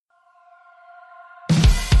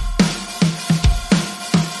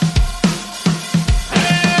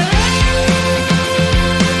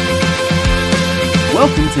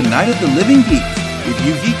to Night of the Living Geeks. If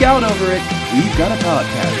you geek out over it, we've got a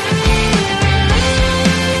podcast.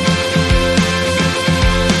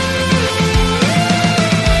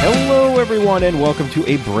 Hello, everyone, and welcome to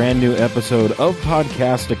a brand new episode of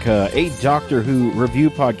Podcastica, a Doctor Who review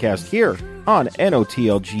podcast here on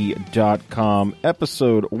NOTLG.com,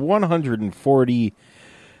 episode 140,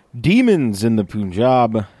 Demons in the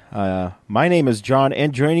Punjab. My name is John,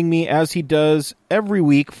 and joining me, as he does every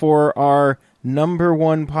week for our number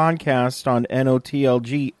one podcast on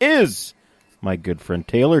NOTLG, is my good friend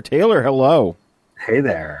Taylor. Taylor, hello. Hey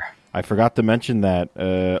there. I forgot to mention that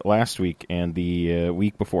last week and the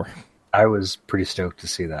week before. I was pretty stoked to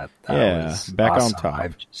see that. That was back awesome. on top.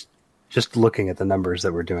 I've just looking at the numbers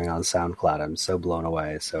that we're doing on SoundCloud, I'm so blown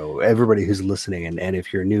away. So everybody who's listening, and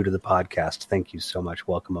if you're new to the podcast, thank you so much.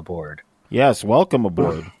 Welcome aboard. Yes, welcome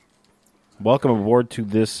aboard. Welcome aboard to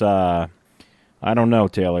this. I don't know,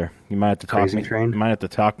 Taylor. You might have to talk me. Train? You might have to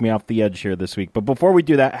talk me off the edge here this week. But before we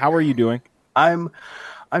do that, how are you doing? I'm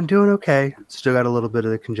doing okay. Still got a little bit of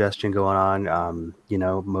the congestion going on.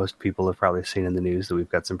 Most people have probably seen in the news that we've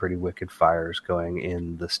got some pretty wicked fires going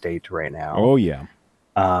in the state right now. Oh yeah.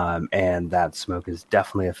 And that smoke is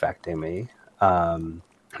definitely affecting me. I'm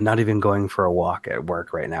not even going for a walk at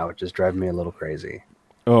work right now. It's just driving me a little crazy.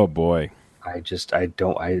 Oh boy.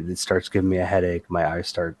 It starts giving me a headache. My eyes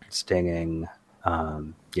start stinging.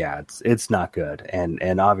 It's not good.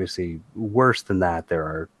 And obviously worse than that, there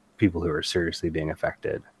are people who are seriously being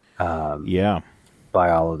affected. By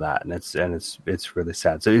all of that. And it's really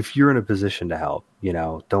sad. So if you're in a position to help,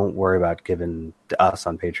 don't worry about giving to us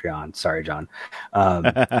on Patreon. Sorry, John.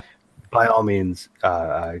 By all means,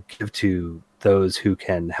 give to those who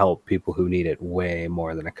can help people who need it way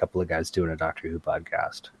more than a couple of guys doing a Doctor Who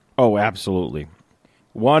podcast. Oh, absolutely.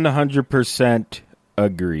 100%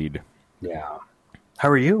 agreed. Yeah. How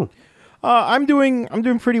are you? I'm doing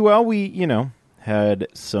pretty well. We, had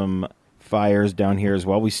some fires down here as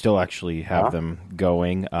well. We still actually have them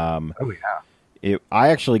going. I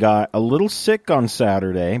actually got a little sick on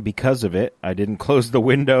Saturday because of it. I didn't close the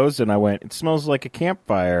windows, and I went, it smells like a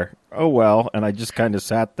campfire. Oh, well. And I just kind of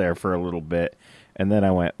sat there for a little bit, and then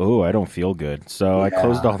I went, oh, I don't feel good. So I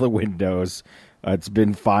closed all the windows. It's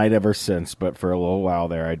been fine ever since, but for a little while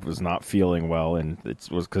there, I was not feeling well, and it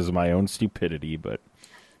was because of my own stupidity, but...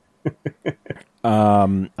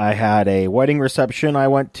 I had a wedding reception I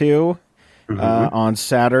went to on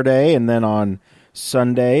Saturday, and then on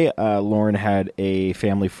Sunday, Lauren had a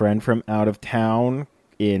family friend from out of town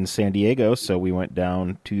in San Diego, so we went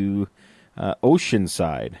down to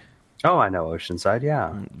Oceanside. Oh, I know Oceanside,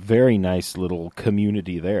 yeah. Very nice little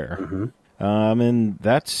community there. And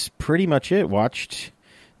that's pretty much it. Watched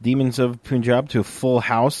Demons of Punjab to a full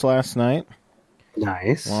house last night.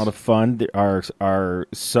 Nice. A lot of fun. Our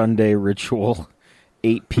Sunday ritual,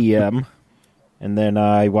 8 p.m. And then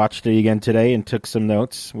I watched it again today and took some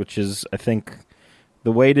notes, which is, I think,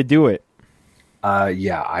 the way to do it.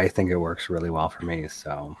 I think it works really well for me,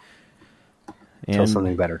 so until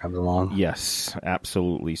something better comes along. Yes,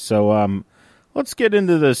 absolutely. So let's get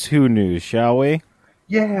into this Who news, shall we?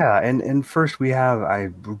 Yeah, and first we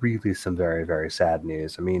have really some very, very sad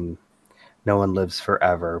news. I mean, no one lives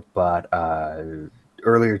forever, but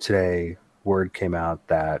earlier today, word came out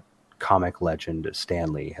that comic legend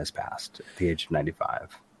Stan Lee has passed at the age of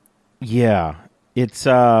 95. Yeah, it's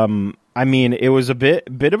it was a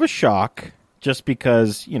bit of a shock, just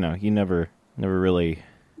because you never really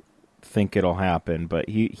think it'll happen, but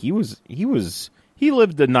he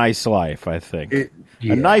lived a nice life, I think. A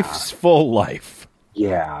nice full life.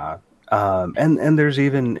 Yeah. And there is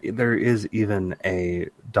even a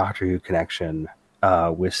Doctor Who connection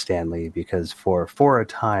with Stan Lee, because for a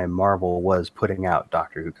time Marvel was putting out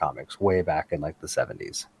Doctor Who comics way back in like the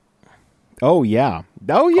 70s. Oh yeah.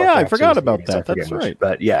 I forgot about that. That's right.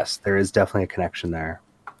 But yes, there is definitely a connection there.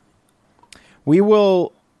 We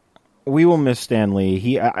will miss Stan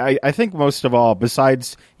Lee. I think most of all,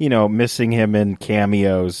 besides missing him in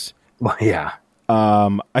cameos. Well, yeah.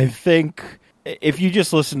 I think if you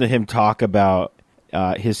just listen to him talk about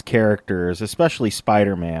his characters, especially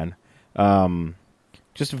Spider-Man,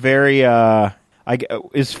 just very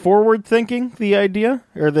is forward thinking the idea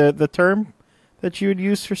or the term that you would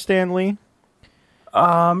use for Stan Lee?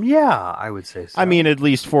 Yeah, I would say so. I mean, at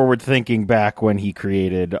least forward thinking back when he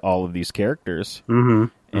created all of these characters.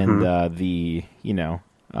 And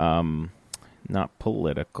not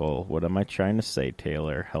political. What am I trying to say,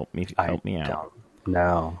 Taylor? Help me out. Don't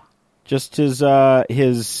know. Just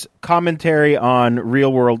his commentary on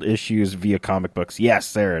real world issues via comic books.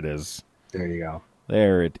 Yes, there it is. There you go.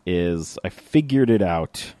 There it is. I figured it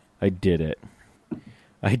out. I did it.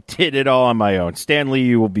 I did it all on my own. Stan Lee,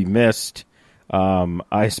 you will be missed. I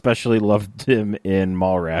especially loved him in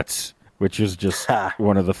Mallrats, which is just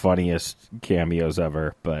one of the funniest cameos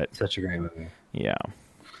ever. But such a great movie. Yeah.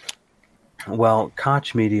 Well,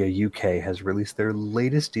 Koch Media UK has released their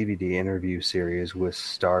latest DVD interview series with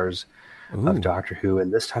stars of Doctor Who,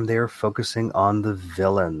 and this time they are focusing on the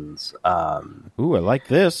villains. I like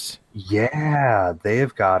this. Yeah, they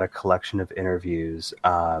have got a collection of interviews,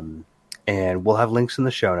 and we'll have links in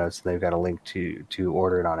the show notes. They've got a link to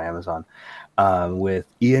order it on Amazon with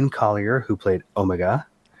Ian Collier, who played Omega.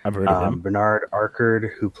 I've heard of him. Bernard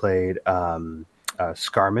Arkard, who played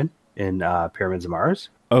Scarman in Pyramids of Mars.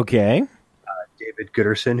 Okay. David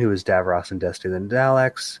Gooderson, who is Davros in Destiny of the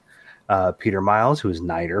Daleks. Peter Miles, who is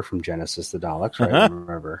Niter from Genesis the Daleks, right? I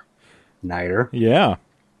remember Niter. Yeah.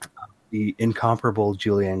 The incomparable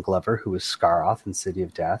Julianne Glover, who is Scaroth in City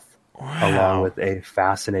of Death, along with a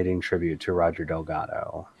fascinating tribute to Roger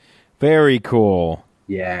Delgado. Very cool.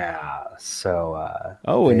 Yeah. So,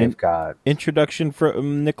 and they've got introduction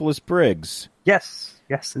from Nicholas Briggs. Yes,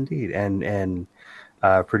 indeed, and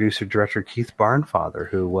producer director Keith Barnfather,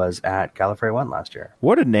 who was at Gallifrey 1 last year.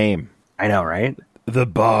 What a name! I know, right? The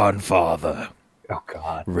Barnfather. Oh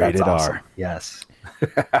God, rated that's awesome. R. Yes.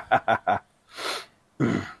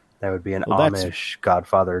 That would be an Amish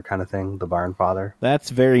Godfather kind of thing, the Barnfather.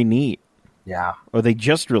 That's very neat. Yeah. Oh, they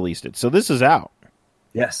just released it. So this is out.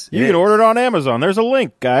 Yes. You can order it on Amazon. There's a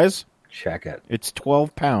link, guys. Check it. It's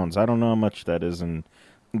 £12. I don't know how much that is in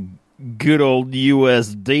good old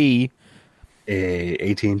USD.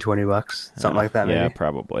 18, 20 bucks, something like that, maybe? Yeah,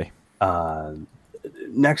 probably.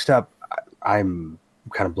 Next up, I'm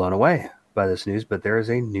kind of blown away by this news, but there is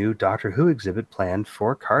a new Doctor Who exhibit planned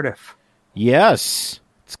for Cardiff. Yes.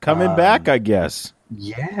 It's coming back, I guess.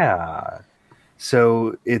 Yeah.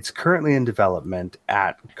 So it's currently in development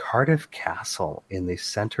at Cardiff Castle in the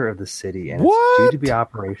center of the city, and it's due to be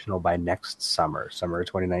operational by next summer of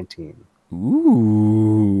 2019.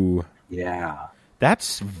 Ooh. Yeah.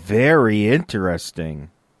 That's very interesting.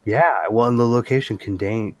 Yeah, well, and the location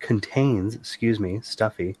contains,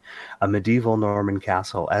 Stuffy, a medieval Norman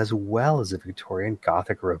castle, as well as a Victorian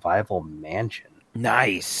Gothic revival mansion.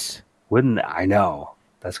 Nice. I know.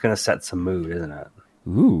 That's going to set some mood, isn't it?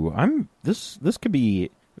 Ooh, this could be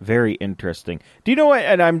very interesting. Do you know what?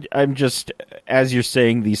 And I'm just, as you're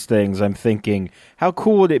saying these things, I'm thinking, how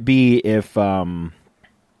cool would it be if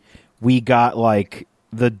we got like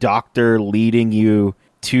the Doctor leading you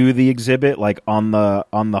to the exhibit, like on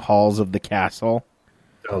the halls of the castle?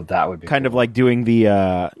 Oh, that would be kind cool. of like doing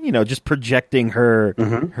the just projecting her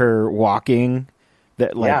her walking.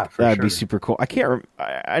 That'd be super cool.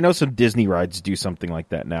 I know some Disney rides do something like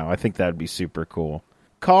that now. I think that'd be super cool.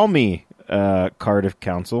 Call me, Cardiff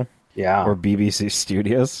Council. Yeah. Or BBC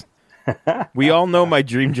Studios. We all know my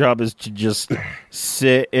dream job is to just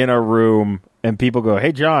sit in a room and people go,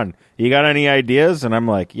 "Hey, John, you got any ideas?" And I'm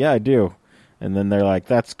like, "Yeah, I do." And then they're like,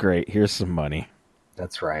 "That's great. Here's some money."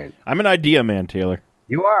 That's right. I'm an idea man, Taylor.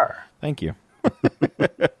 You are. Thank you.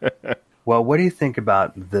 Well, what do you think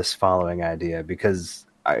about this following idea? Because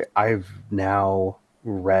I've now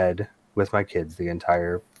read with my kids the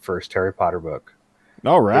entire first Harry Potter book.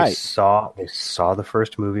 All right. They saw the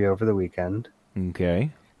first movie over the weekend.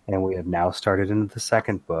 Okay. And we have now started into the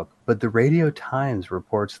second book. But the Radio Times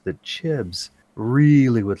reports that Chibs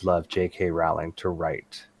really would love J.K. Rowling to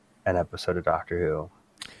write an episode of Doctor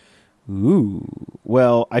Who. Ooh.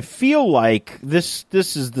 Well, I feel like this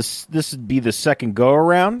would be the second go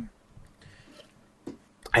around.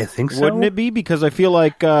 I think so. Wouldn't it be? Because I feel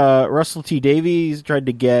like Russell T Davies tried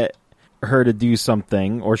to get her to do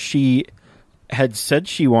something, or she had said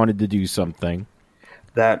she wanted to do something.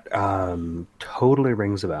 That totally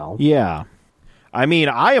rings a bell. Yeah. I mean,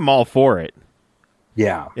 I am all for it.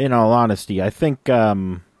 Yeah. In all honesty. I think,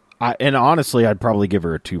 and honestly, I'd probably give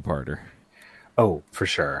her a two-parter. Oh, for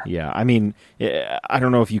sure. Yeah. I mean, I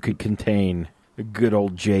don't know if you could contain a good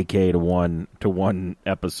old JK to one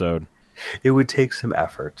episode. It would take some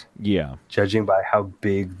effort. Yeah. Judging by how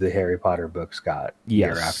big the Harry Potter books got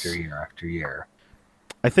year after year after year.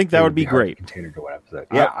 I think that would be great. Container to one episode.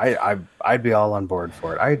 Yeah, I'd be all on board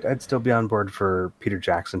for it. I'd still be on board for Peter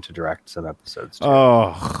Jackson to direct some episodes too.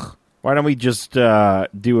 Oh, why don't we just do a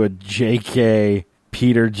JK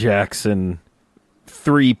Peter Jackson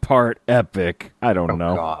 3-part epic? I don't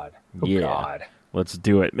know. God. Oh, yeah. God. Let's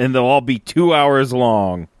do it. And they'll all be 2 hours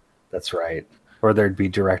long. That's right. Or there'd be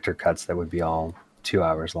director cuts that would be all 2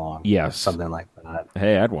 hours long. Yes. Something like that.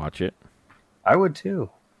 Hey, I'd watch it. I would too,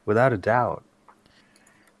 without a doubt.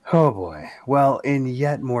 Oh boy. Well, in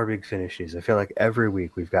yet more Big Finish news, I feel like every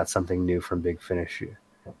week we've got something new from Big Finish.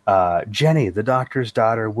 Jenny, the Doctor's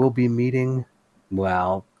daughter, will be meeting,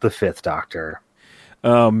 well, the Fifth Doctor,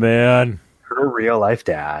 Oh, man. her real life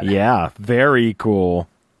dad. Yeah, very cool.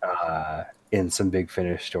 In some Big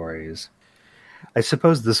Finish stories. I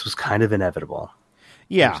suppose this was kind of inevitable.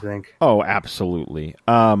 Yeah. Don't you think? Oh, absolutely.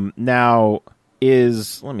 Now,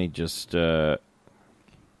 let me just, is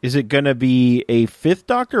it going to be a Fifth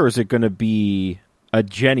Doctor or is it going to be a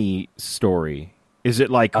Jenny story? Is it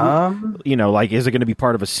like, is it going to be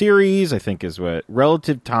part of a series? I think is what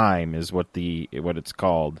Relative Time is what it's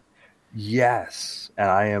called. Yes, and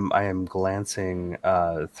I am glancing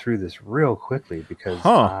through this real quickly because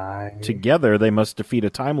together they must defeat a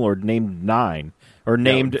Time Lord named Nine, or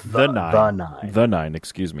named the Nine. The Nine,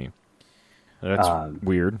 excuse me. That's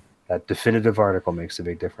weird. That definitive article makes a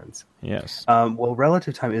big difference. Yes. Well,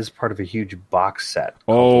 Relative Time is part of a huge box set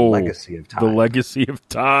called The Legacy of Time. The Legacy of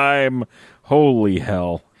Time. Holy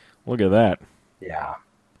hell. Look at that. Yeah.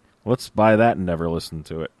 Let's buy that and never listen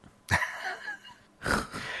to it.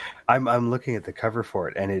 I'm looking at the cover for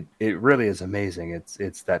it, and it really is amazing.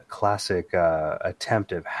 It's that classic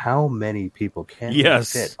attempt of how many people can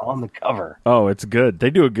fit on the cover. Oh, it's good. They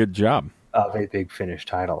do a good job of a Big Finish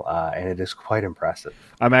title, and it is quite impressive.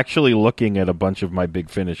 I'm actually looking at a bunch of my Big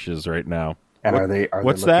Finishes right now. And are they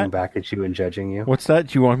looking back at you and judging you? What's that?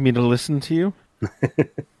 Do you want me to listen to you?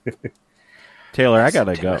 Taylor, I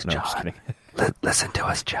gotta go. No, I'm just kidding. Listen to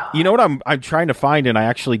us, John. You know what I'm trying to find, and I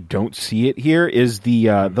actually don't see it here, is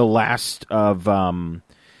the last of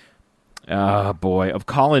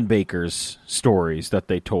Colin Baker's stories that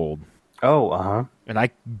they told. Oh, and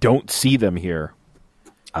I don't see them here.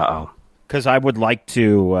 Uh-oh. Because I would like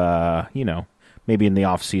to, maybe in the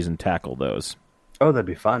off season tackle those. Oh, that'd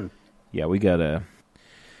be fun. Yeah, we gotta.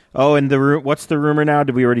 Oh, and what's the rumor now?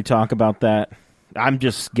 Did we already talk about that? I'm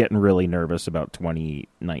just getting really nervous about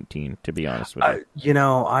 2019, to be honest with you.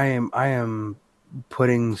 I am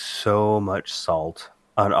putting so much salt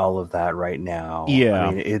on all of that right now. Yeah,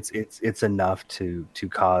 I mean, it's enough to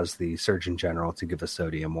cause the Surgeon General to give a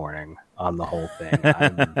sodium warning on the whole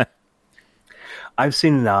thing. I've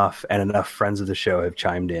seen enough, and enough friends of the show have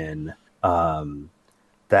chimed in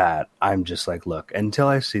that I'm just like, look, until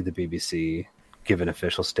I see the BBC give an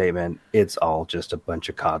official statement, it's all just a bunch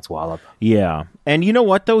of codswallop. Yeah. And you know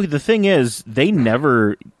what, though? The thing is, they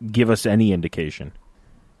never give us any indication.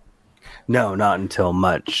 No, not until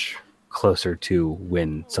much closer to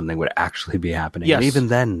when something would actually be happening. Yes. And even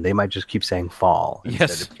then, they might just keep saying fall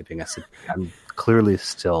instead of giving us I'm clearly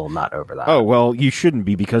still not over that. Oh, well, you shouldn't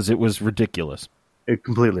be, because it was ridiculous. It's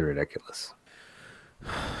completely ridiculous.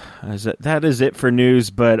 That is it for news,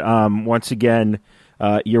 but once again,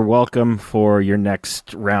 you're welcome for your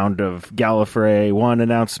next round of Gallifrey 1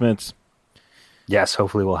 announcements. Yes,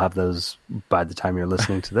 hopefully we'll have those by the time you're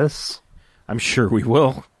listening to this. I'm sure we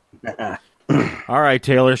will. All right,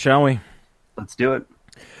 Taylor, shall we? Let's do it.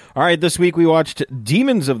 All right, this week we watched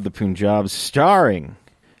Demons of the Punjab, starring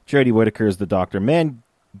Jodie Whittaker as the Doctor,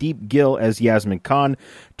 Mandeep Gill as Yasmin Khan,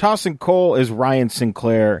 Tossin Cole as Ryan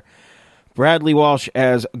Sinclair, Bradley Walsh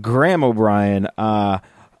as Graham O'Brien,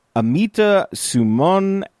 Amita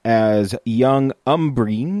Sumon as young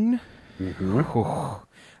Umbreen. Mm-hmm.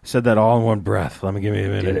 Said that all in one breath. Let me give me a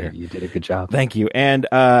minute here. You did a good job. Thank you. And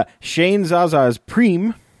Shane Zaza as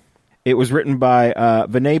Preem. It was written by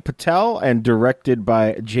Vinay Patel and directed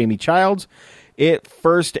by Jamie Childs. It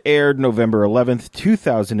first aired November 11th,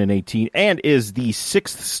 2018, and is the 6th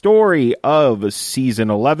story of Season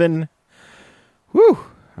 11. Whew.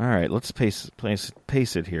 All right, let's pace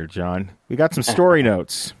it here, John. We got some story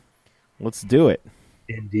notes. Let's do it.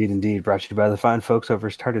 Indeed. Brought to you by the fine folks over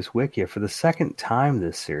at TARDIS Wikia. For the second time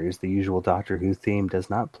this series, the usual Doctor Who theme does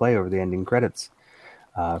not play over the ending credits.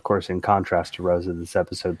 Of course, in contrast to Rosa, this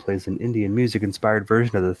episode plays an Indian music-inspired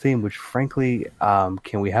version of the theme, which, frankly,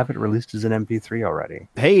 can we have it released as an MP3 already?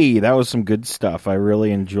 Hey, that was some good stuff. I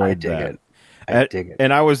really enjoyed that. I dig it.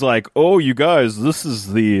 And I was like, oh, you guys, this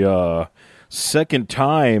is the second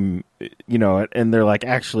time, and they're like,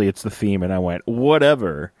 actually, it's the theme. And I went,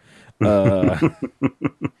 whatever.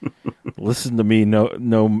 Listen to me,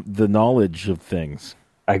 know the knowledge of things.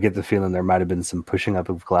 I get the feeling there might have been some pushing up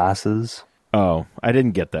of glasses. Oh, I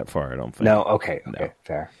didn't get that far, I don't think. No, okay,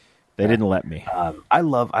 fair. They didn't let me. I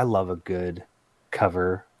love a good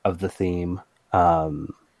cover of the theme.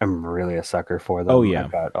 I'm really a sucker for them. Oh, yeah.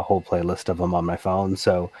 I've got a whole playlist of them on my phone,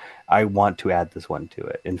 so I want to add this one to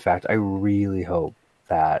it. In fact, I really hope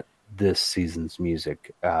that this season's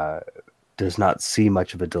music does not see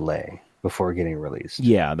much of a delay before getting released.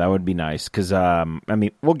 Yeah, that would be nice, because,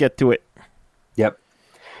 we'll get to it.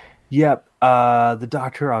 Yep. The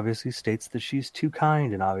Doctor obviously states that she's too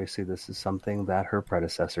kind, and obviously this is something that her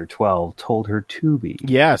predecessor, 12, told her to be.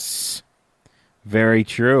 Yes. Very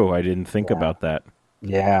true. I didn't think about that.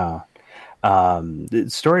 Yeah. The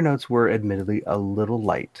story notes were admittedly a little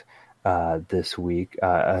light this week.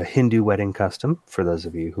 A Hindu wedding custom, for those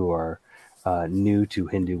of you who are new to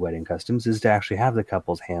Hindu wedding customs, is to actually have the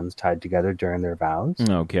couple's hands tied together during their vows.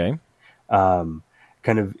 Okay.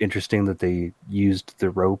 Kind of interesting that they used the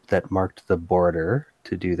rope that marked the border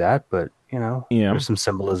to do that, but, there's some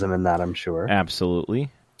symbolism in that, I'm sure. Absolutely.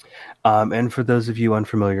 And for those of you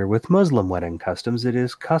unfamiliar with Muslim wedding customs, it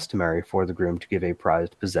is customary for the groom to give a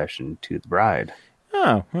prized possession to the bride.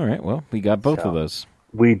 Oh, all right. Well, we got both of those.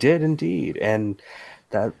 We did indeed, and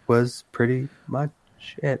that was pretty much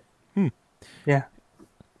it. Yeah.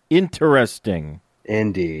 Interesting.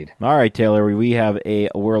 Indeed. All right, Taylor, we have a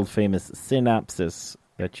world-famous synopsis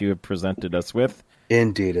that you have presented us with.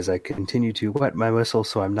 Indeed, as I continue to wet my whistle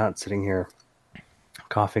so I'm not sitting here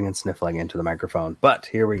coughing and sniffling into the microphone. But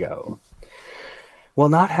here we go. Well,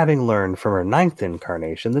 not having learned from her 9th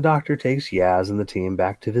incarnation, the Doctor takes Yaz and the team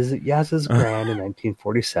back to visit Yaz's Grand in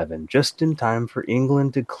 1947, just in time for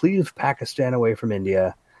England to cleave Pakistan away from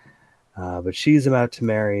India. But she's about to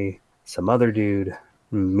marry some other dude,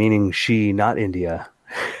 meaning she, not India.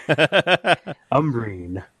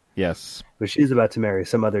 Umbreen. Yes. But she's about to marry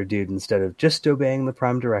some other dude instead of just obeying the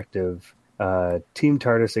Prime Directive. Team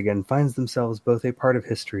TARDIS again finds themselves both a part of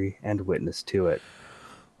history and witness to it.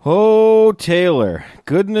 Oh, Taylor.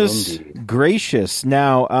 Goodness Indeed. gracious.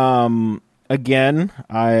 Now, again,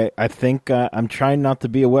 I think I'm trying not to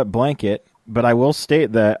be a wet blanket, but I will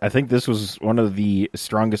state that I think this was one of the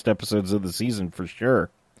strongest episodes of the season for sure.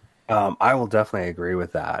 I will definitely agree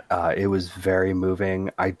with that. It was very moving.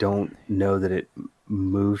 I don't know that it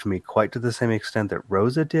moved me quite to the same extent that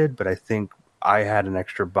Rosa did, but I think I had an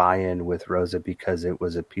extra buy-in with Rosa because it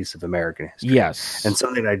was a piece of American history. Yes. And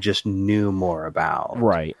something I just knew more about.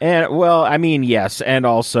 Right. And, well, I mean, yes. And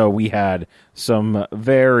also we had some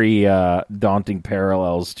very daunting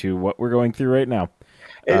parallels to what we're going through right now.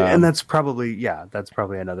 And that's probably,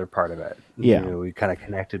 another part of it. Yeah. We kind of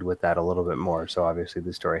connected with that a little bit more. So obviously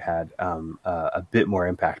the story had a bit more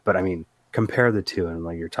impact. But I mean, compare the two, and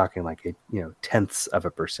like you're talking like tenths of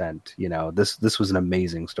a percent. This was an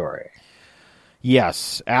amazing story.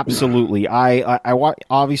 Yes, absolutely.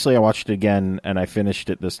 Obviously I watched it again and I finished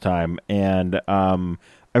it this time, and I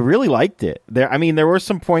really liked it. There were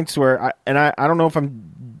some points where I don't know if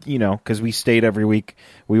I'm because we stayed every week.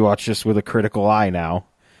 We watch this with a critical eye now.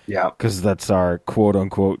 Yeah, because that's our quote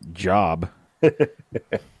unquote job.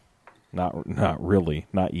 Not really,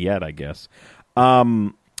 not yet, I guess.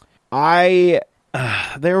 There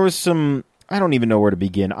was some. I don't even know where to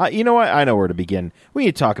begin. You know what? I know where to begin. We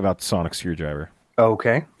need to talk about the sonic screwdriver.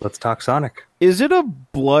 Okay, let's talk Sonic. Is it a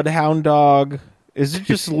bloodhound dog? Is it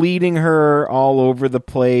just leading her all over the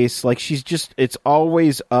place? Like it's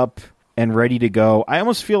always up and ready to go. I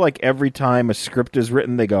almost feel like every time a script is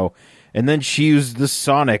written, they go, and then she used the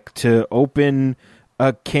Sonic to open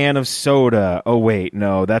a can of soda. Oh, wait,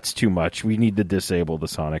 no, that's too much. We need to disable the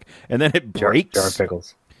Sonic. And then it breaks. Jar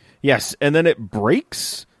Pickles. Yes, and then it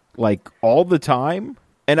breaks like all the time.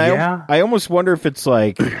 And I almost wonder if it's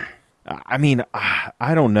like, I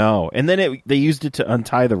don't know. And then they used it to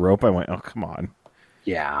untie the rope. I went, oh, come on.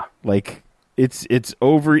 Yeah. Like it's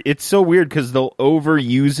over. It's so weird because they'll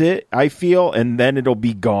overuse it, I feel, and then it'll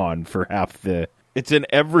be gone for half the. It's in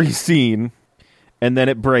every scene, and then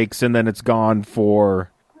it breaks, and then it's gone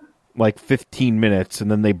for like 15 minutes,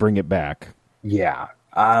 and then they bring it back. Yeah.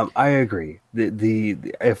 I agree.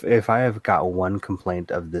 If I have got one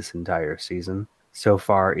complaint of this entire season so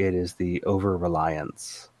far, it is the over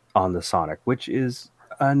reliance on the Sonic, which is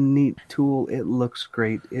a neat tool. It looks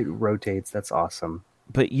great. It rotates. That's awesome.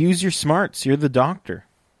 But use your smarts. You're the Doctor.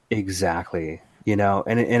 Exactly. And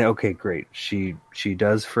okay, great. She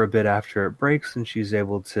does for a bit after it breaks, and she's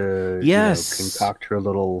able to concoct her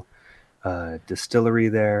little distillery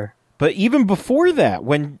there. But even before that,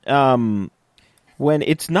 when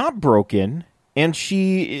it's not broken, and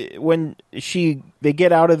they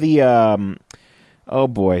get out of the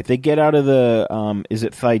they get out of the is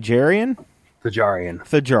it Thijarian?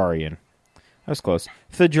 Thijarian. That was close.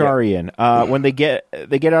 Thijarian. Yep. When they get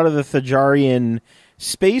out of the Thijarian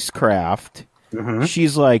spacecraft,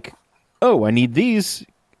 she's like, "Oh, I need these,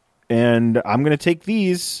 and I'm going to take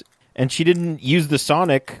these." And she didn't use the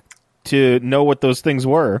Sonic to know what those things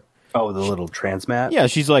were. Oh, the little transmat? Yeah,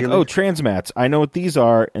 she's like, "Oh, transmats. I know what these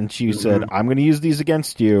are." And she said, "I'm going to use these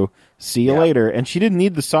against you. See you later." And she didn't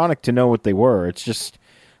need the Sonic to know what they were. It's just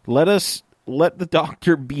let the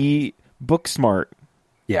Doctor be book smart.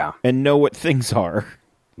 Yeah. and know what things are.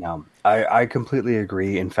 No, I completely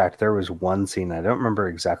agree. In fact, there was one scene, I don't remember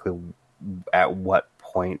exactly at what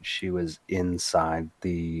point she was inside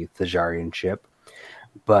the Thajarian ship,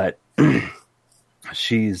 but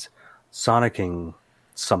she's sonicking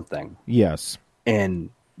something. Yes. And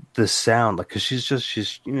the sound, like, because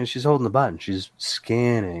she's holding the button, she's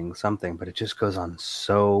scanning something, but it just goes on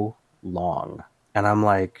so long. And I'm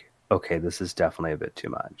like, okay, this is definitely a bit too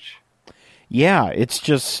much. Yeah, it's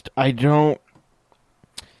just,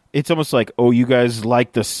 it's almost like, oh, you guys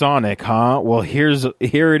like the Sonic, huh? Well, here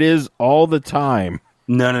it is all the time.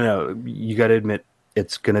 No. You got to admit,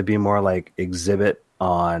 it's going to be more like Exhibit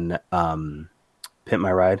on Pimp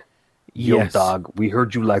My Ride. Yo, Yes. dog, we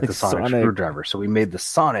heard you like the It's Sonic screwdriver, so we made the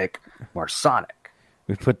Sonic more Sonic.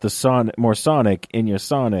 We put the more Sonic in your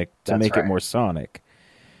Sonic to That's make it right. more Sonic.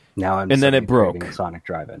 Now I'm And then it suddenly broke. craving Sonic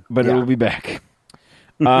Drive-In. But Yeah. it'll be back.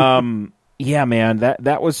 Yeah, man,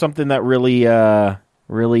 that was something that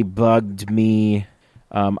really bugged me.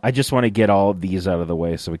 I just want to get all of these out of the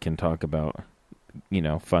way so we can talk about,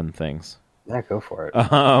 fun things. Yeah, go for it.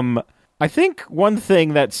 I think one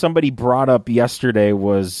thing that somebody brought up yesterday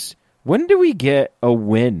was, when do we get a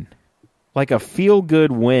win? Like a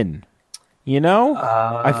feel-good win?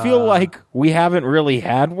 I feel like we haven't really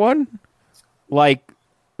had one. Like,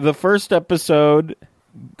 the first episode,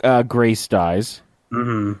 Grace dies.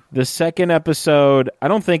 Mm-hmm. The second episode, I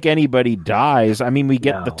don't think anybody dies. I mean, we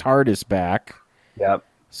get the No. TARDIS back, Yep.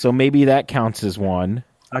 so maybe that counts as one.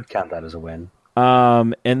 I'd count that as a win.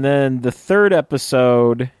 And then the third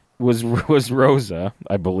episode was Rosa,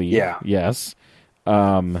 I believe. Yeah. Yes.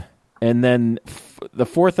 And then the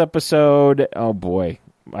fourth episode, oh boy,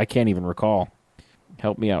 I can't even recall.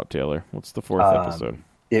 Help me out, Taylor. What's the fourth episode?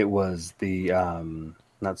 It was the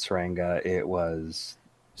not Saranga. It was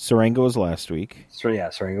Serenga was last week.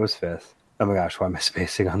 Saranga was fifth. Oh my gosh, why am I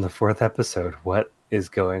spacing on the fourth episode? What is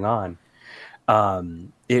going on?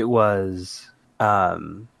 It was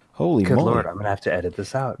Holy good moly. Lord, I'm gonna have to edit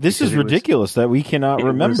this out. This is because ridiculous that we cannot It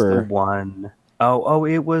was remember. the one oh,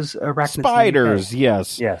 it was Arachnid Spiders, CDK.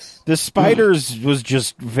 yes. Yes. The spiders was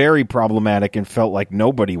just very problematic and felt like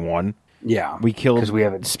nobody won. Yeah. We killed because we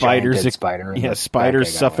have a spiders. giant dead spider. and Yeah, the spiders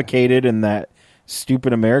bad guy got away. suffocated, and that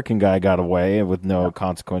stupid American guy got away with no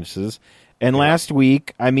consequences. And last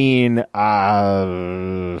week, I mean,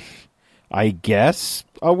 I guess,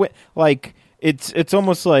 like it's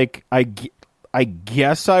almost like I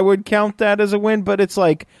guess I would count that as a win, but it's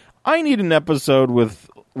like I need an episode with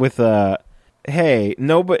hey,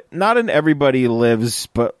 no, but not in everybody lives,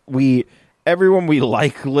 but everyone we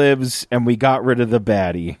like lives, and we got rid of the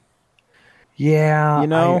baddie. Yeah,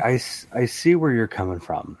 I see where you're coming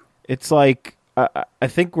from. It's like I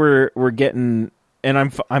think we're getting, and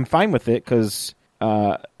I'm fine with it because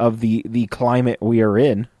of the climate we are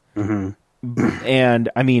in. Mm-hmm. And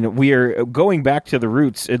I mean, we're going back to the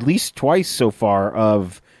roots at least twice so far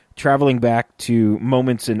of traveling back to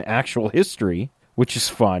moments in actual history, which is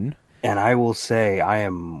fun. And I will say I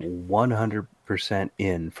am 100%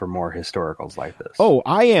 in for more historicals like this. Oh,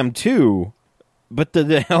 I am too. But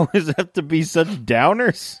the hell does it have to be such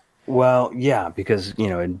downers? Well, yeah, because,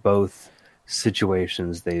 in both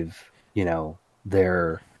situations they're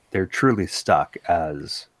truly stuck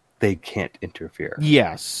as they can't interfere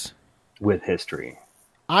Yes. with history.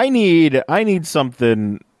 I need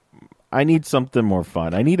something more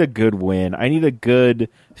fun. I need a good win. I need a good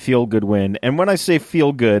feel-good win. And when I say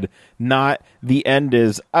feel-good, not the end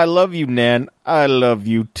is, I love you, Nan. I love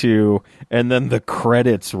you, too. And then the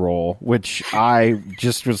credits roll, which I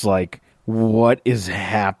just was like, what is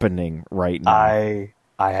happening right now? I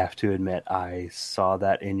have to admit, I saw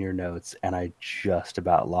that in your notes, and I just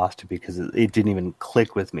about lost it because it didn't even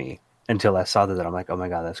click with me until I saw that. I'm like, oh my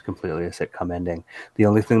god, that's completely a sitcom ending. The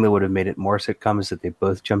only thing that would have made it more sitcom is that they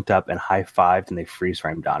both jumped up and high-fived and they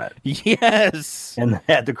freeze-framed on it. Yes! And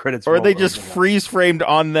they had the credits Or roll they just over them. freeze-framed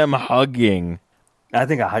on them hugging. I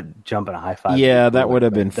think a jump and a high-five. Yeah, would be that cooler, would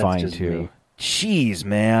have but been that's fine, just too. me. Jeez,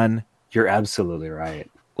 man. You're absolutely right.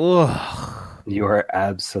 Ugh. You are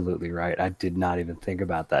absolutely right. I did not even think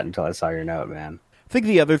about that until I saw your note, man. I think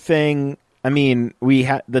the other thing, I mean,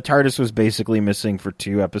 the TARDIS was basically missing for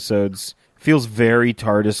 2 episodes. Feels very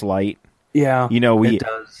TARDIS light. Yeah, We it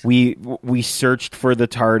does. we searched for the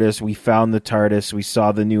TARDIS. We found the TARDIS. We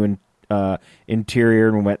saw the new interior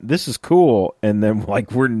and we went, "This is cool." And then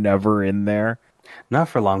we're never in there. Not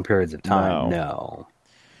for long periods of time. No. No.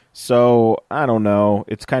 So I don't know.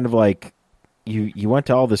 It's kind of like you went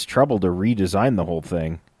to all this trouble to redesign the whole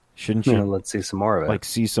thing. Shouldn't you Let's see some more of it.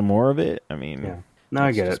 see some more of it? I mean, Yeah. No, I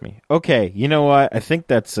it's get just it. me. Okay, you know what? I think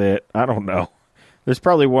that's it. I don't know. There's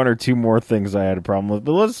probably one or two more things I had a problem with,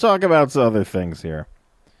 but let's talk about some other things here.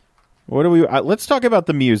 What do we? Let's talk about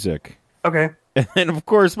the music. Okay. And of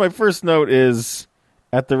course, my first note is,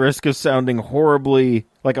 at the risk of sounding horribly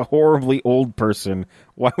like a horribly old person,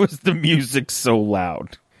 why was the music so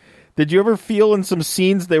loud? Did you ever feel in some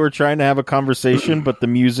scenes they were trying to have a conversation, but the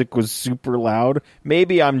music was super loud?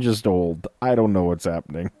 Maybe I'm just old. I don't know what's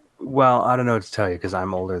happening. Well, I don't know what to tell you because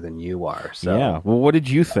I'm older than you are. So. Yeah. Well, what did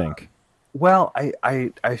you think? Well,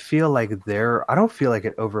 I feel like I don't feel like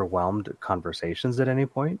it overwhelmed conversations at any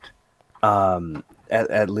point.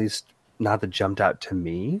 At least not that jumped out to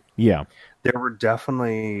me. Yeah. There were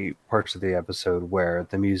definitely parts of the episode where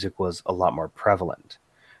the music was a lot more prevalent.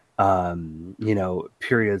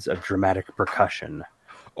 Periods of dramatic percussion.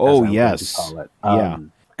 Oh, yes. Call it. Yeah.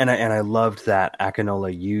 And I loved that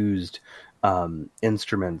Akinola used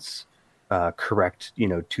instruments correct,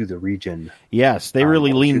 to the region. Yes, they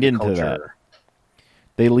really leaned into culture. that.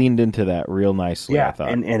 They leaned into that real nicely, Yeah, I thought.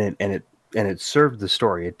 and it served the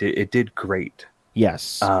story. It did great.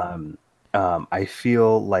 Yes. I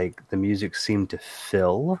feel like the music seemed to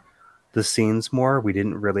fill the scenes more. We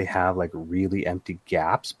didn't really have like really empty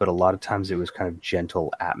gaps, but a lot of times it was kind of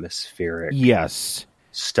gentle, atmospheric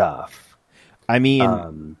stuff. I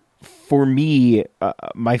mean, for me,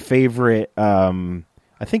 my favorite,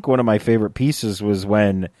 I think one of my favorite pieces was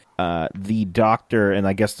when the doctor, and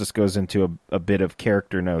I guess this goes into a bit of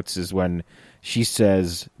character notes, is when she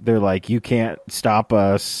says, they're like, you can't stop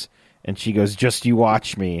us. And she goes, just you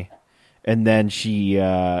watch me. And then she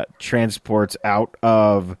transports out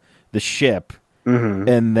of the ship. Mm-hmm.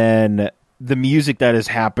 And then the music that is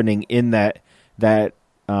happening in that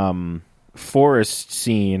forest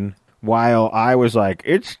scene, while I was like,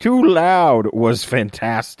 it's too loud, was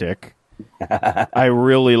fantastic. I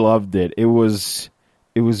really loved it. It was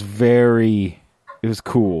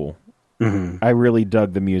cool. Mm-hmm. I really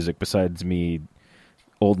dug the music, besides me,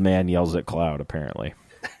 old man yells at cloud, apparently.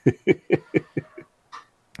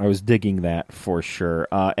 I was digging that for sure.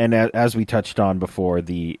 And as we touched on before,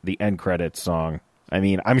 the end credits song, I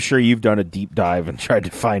mean, I'm sure you've done a deep dive and tried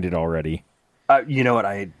to find it already. You know what?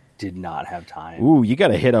 I did not have time. Ooh, you got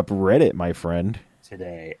to hit up Reddit, my friend.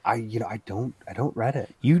 Today, I don't Reddit.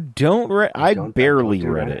 You don't read? I barely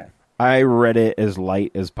read it. I read it as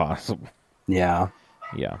light as possible. Yeah,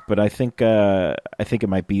 but I think it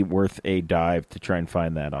might be worth a dive to try and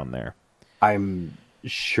find that on there. I'm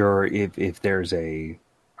sure if there's a,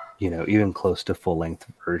 even close to full length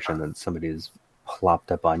version that somebody has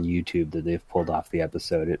plopped up on YouTube that they've pulled off the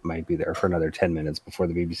episode, it might be there for another 10 minutes before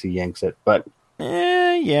the BBC yanks it. But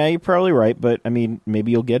yeah, you're probably right. But I mean,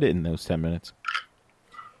 maybe you'll get it in those 10 minutes.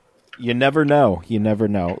 You never know.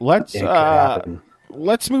 Let's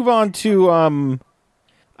move on to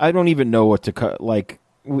I don't even know what to cut. Like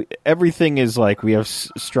everything is like we have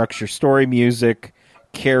structure, story, music,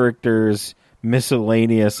 characters,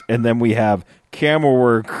 miscellaneous, and then we have camera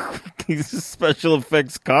work, special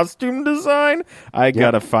effects, costume design. I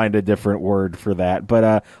gotta find a different word for that.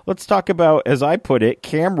 But let's talk about, as I put it,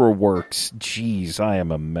 camera works. Jeez, I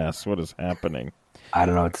am a mess. What is happening? I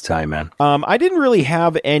don't know what to tell you, man. I didn't really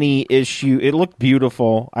have any issue. It looked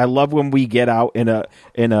beautiful. I love when we get out in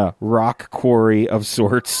a rock quarry of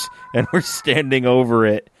sorts and we're standing over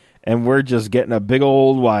it and we're just getting a big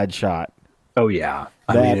old wide shot. Oh yeah.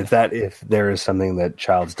 I mean, if there is something that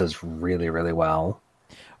Childs does really, really well.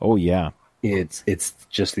 Oh yeah. It's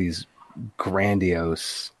just these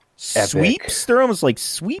grandiose sweeps. Epic. They're almost like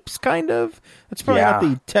sweeps, kind of. That's probably not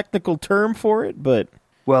the technical term for it, but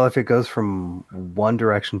well, if it goes from one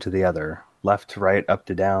direction to the other, left to right, up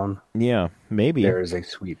to down, yeah, maybe there is a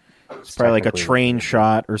sweep. It's probably like a train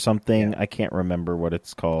shot or something. Yeah. I can't remember what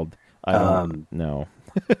it's called. I don't know.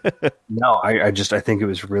 No, I think it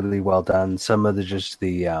was really well done. Some of there's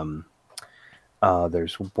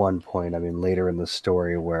one point, I mean, later in the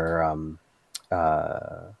story where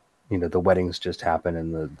the weddings just happen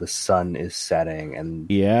and the sun is setting, and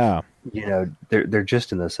they're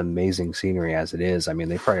just in this amazing scenery as it is. I mean,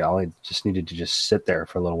 they probably all just needed to just sit there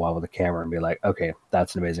for a little while with the camera and be like, okay,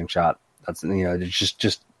 that's an amazing shot. That's,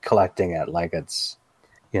 just collecting it like it's,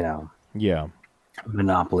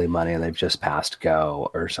 Monopoly money and they've just passed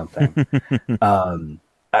go or something.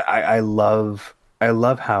 I love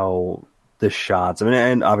how the shots, I mean,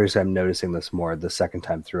 and obviously I'm noticing this more the second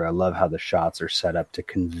time through. I love how the shots are set up to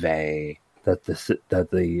convey that the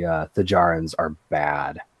Thajarans are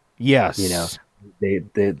bad. Yes. They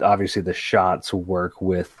obviously the shots work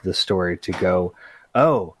with the story to go,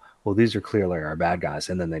 oh, well, these are clearly our bad guys,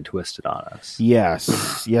 and then they twist it on us.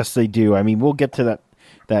 Yes, they do. I mean, we'll get to that.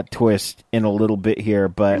 that twist in a little bit here.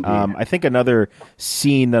 But I think another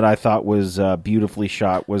scene that I thought was beautifully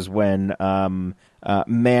shot was when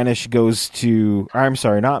Manish goes to... I'm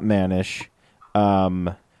sorry, not Manish.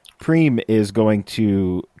 Preem is going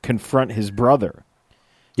to confront his brother.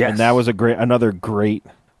 Yes. And that was another great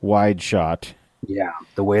wide shot. Yeah,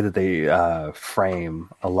 the way that they frame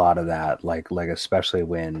a lot of that, like especially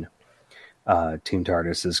when Team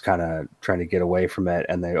TARDIS is kind of trying to get away from it,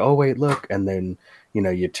 and they, oh wait, look, and then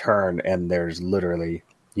you turn and there's literally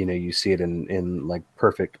you see it in like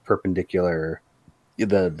perfect perpendicular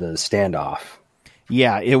the standoff.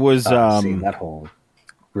 Yeah, it was seeing that whole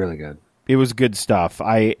really good. It was good stuff.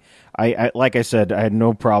 I like I said, I had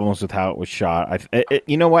no problems with how it was shot.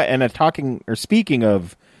 You know what? And speaking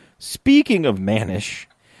of Manish,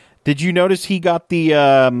 did you notice he got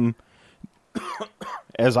the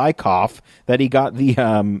as I cough that he got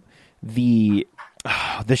the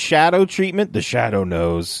shadow treatment, the shadow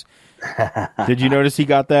nose. Did you notice he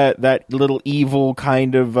got that little evil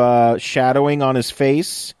kind of shadowing on his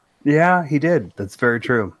face? Yeah, he did. That's very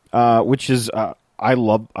true. Which is I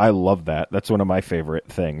love that. That's one of my favorite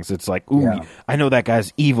things. It's like, ooh, yeah. I know that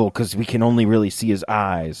guy's evil because we can only really see his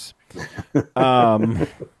eyes.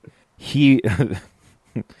 He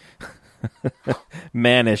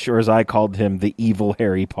Manish, or as I called him, the evil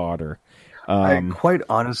Harry Potter. Quite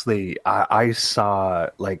honestly, I saw,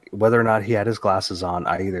 like, whether or not he had his glasses on,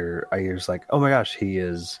 I was like, oh my gosh, he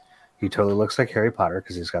totally looks like Harry Potter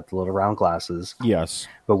because he's got the little round glasses. Yes.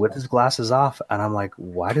 But with his glasses off, and I'm like,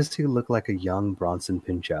 why does he look like a young Bronson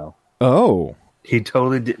Pinchot? Oh. He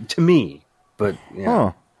totally did to me. But yeah.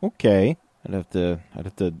 Huh. Okay. I'd have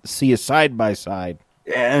to see a side by side.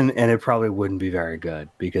 And it probably wouldn't be very good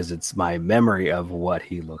because it's my memory of what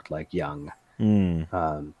he looked like young.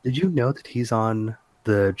 Mm. Did you know that he's on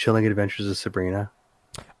the Chilling Adventures of Sabrina?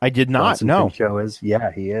 I did not. Bronson know. Pinchot is.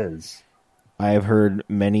 Yeah, he is. I have heard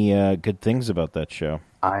many good things about that show.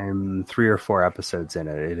 I'm 3 or 4 episodes in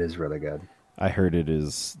it. It is really good. I heard it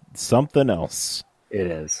is something else. It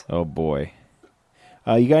is. Oh boy.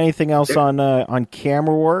 You got anything else on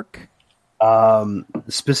camera work?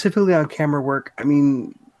 Specifically on camera work, I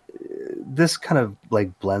mean, this kind of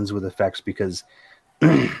like blends with effects because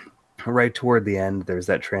right toward the end, there's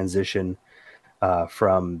that transition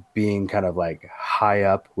from being kind of like high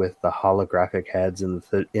up with the holographic heads in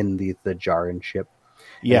the Thajaran ship.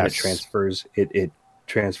 Yes, it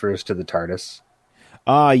transfers to the TARDIS.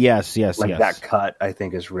 Yes. That cut, I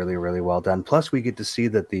think, is really, really well done. Plus, we get to see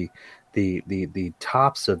that the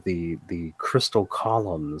tops of the crystal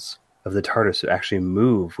columns of the TARDIS actually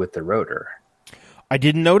move with the rotor. I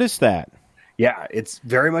didn't notice that. Yeah, it's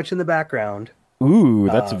very much in the background. Ooh,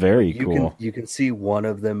 that's very cool. You can see one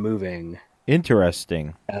of them moving.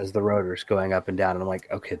 Interesting. As the rotor's going up and down, and I'm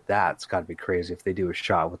like, okay, that's got to be crazy if they do a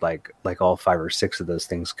shot with like all 5 or 6 of those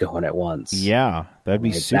things going at once. Yeah, that'd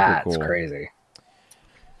be super cool. That's crazy.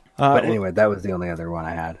 But anyway, that was the only other one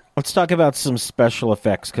I had. Let's talk about some special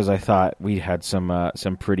effects because I thought we had some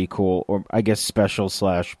pretty cool, or I guess special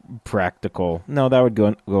 / practical. No, that would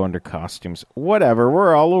go under costumes. Whatever,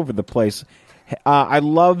 we're all over the place. I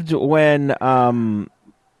loved when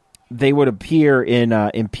they would appear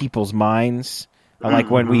in people's minds.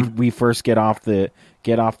 Like when we first get off the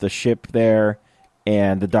ship there,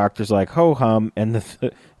 and the doctor's like ho hum, and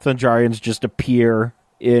the Thajarians just appear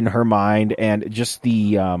in her mind, and just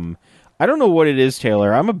the I don't know what it is,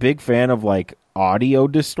 Taylor. I'm a big fan of like audio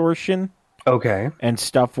distortion. Okay. And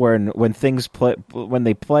stuff when things when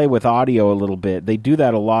they play with audio a little bit. They do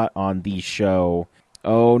that a lot on the show.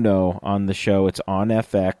 Oh no, on the show it's on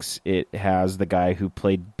FX. It has the guy who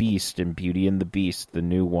played Beast in Beauty and the Beast, the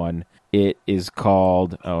new one. It is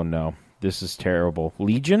called, oh no, this is terrible.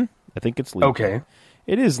 Legion? I think it's Legion. Okay.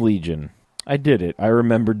 It is Legion. I did it. I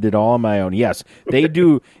remembered it all on my own. Yes, they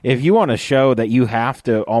do. If you want a show that you have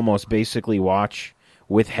to almost basically watch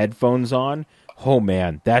with headphones on, oh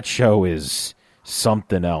man, that show is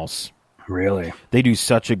something else. Really? They do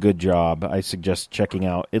such a good job. I suggest checking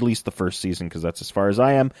out at least the first season because that's as far as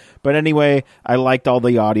I am. But anyway, I liked all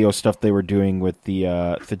the audio stuff they were doing with the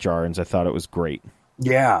Thajarans. I thought it was great.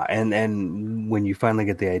 Yeah, and when you finally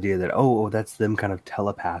get the idea that, oh, that's them kind of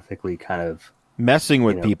telepathically kind of messing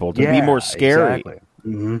with people to be more scary. Exactly.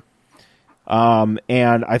 Mm-hmm.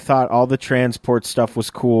 And I thought all the transport stuff was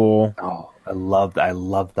cool. Oh, I love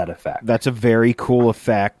that effect. That's a very cool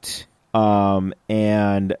effect. And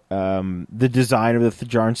the design of the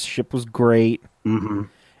Thajaran ship was great. Mm-hmm.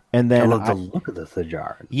 And then I love the look of the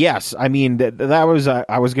Thajaran. Yes, I mean that was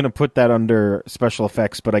I was going to put that under special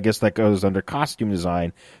effects, but I guess that goes under costume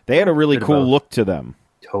design. They had a really cool look to them.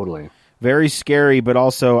 Totally. Very scary, but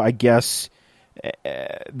also I guess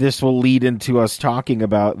this will lead into us talking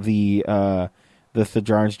about the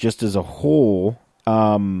Thajarans just as a whole.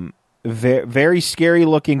 Very scary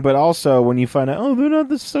looking, but also when you find out, oh, they're not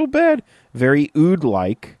this so bad, very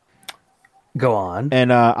Ood-like. Go on.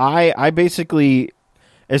 And I basically,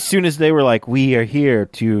 as soon as they were like, we are here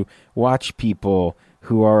to watch people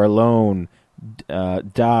who are alone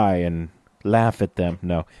die and laugh at them.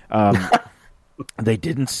 No. They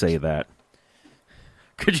didn't say that.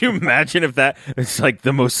 Could you imagine if that, it's like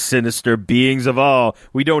the most sinister beings of all.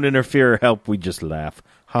 We don't interfere or help, we just laugh.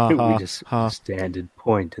 Ha, ha, we just stand and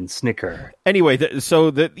point and snicker. Anyway,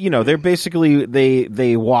 they're basically,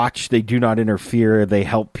 they watch, they do not interfere, they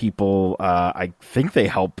help people. I think they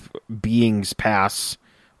help beings pass,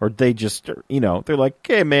 or they just, they're like,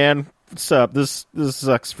 hey man, what's up? This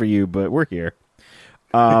sucks for you, but we're here.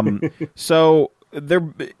 So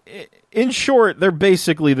they're, in short, they're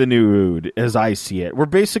basically the new Ood, as I see it. We're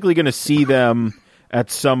basically going to see them at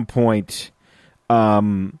some point.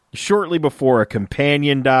 Shortly before a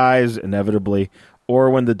companion dies, inevitably, or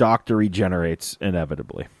when the Doctor regenerates,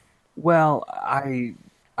 inevitably. Well, I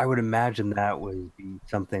would imagine that would be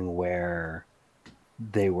something where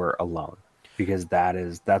they were alone, because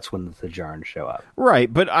that's when the Thajarans show up.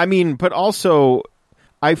 Right, but also,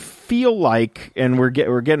 I feel like, and we're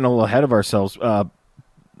getting a little ahead of ourselves.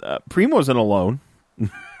 Primo wasn't alone.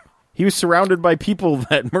 He was surrounded by people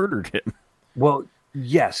that murdered him. Well,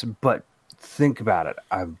 yes, but think about it.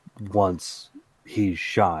 Once he's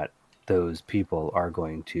shot, those people are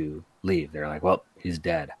going to leave. They're like, well, he's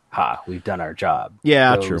dead. Ha, we've done our job.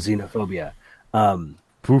 Yeah, so, true. Xenophobia.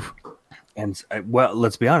 Poof. And well,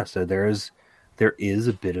 let's be honest. So there is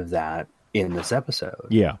a bit of that in this episode.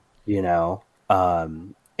 Yeah.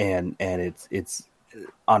 And it's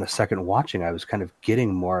on a second watching, I was kind of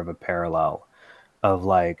getting more of a parallel of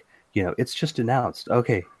like, it's just announced,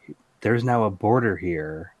 okay, there's now a border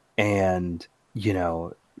here, and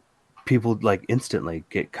people like instantly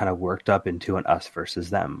get kind of worked up into an us versus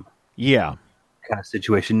them kind of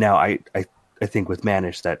situation. Now I think with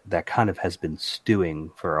Manish that kind of has been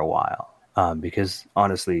stewing for a while, because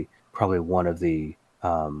honestly probably one of the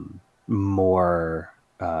more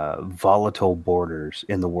volatile borders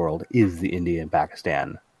in the world is the India and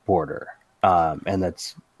Pakistan border, and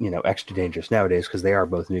that's extra dangerous nowadays because they are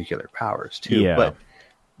both nuclear powers too. But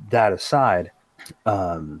that aside,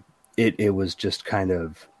 it was just kind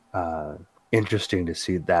of interesting to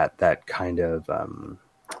see that kind of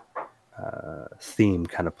theme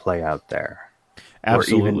kind of play out there.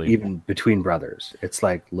 Absolutely. Or even between brothers, it's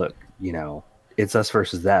like, look, it's us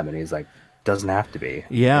versus them, and he's like, doesn't have to be.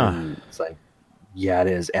 Yeah, and it's like, yeah, it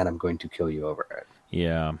is, and I'm going to kill you over it.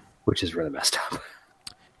 Yeah, which is really messed up.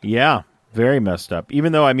 Yeah, very messed up.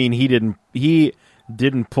 Even though, he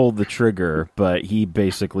didn't pull the trigger, but he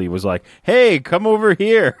basically was like, hey, come over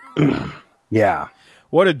here. Yeah.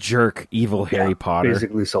 What a jerk, evil Harry Potter.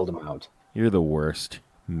 Basically sold him out. You're the worst,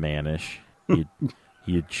 Manish.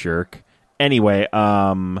 You jerk. Anyway,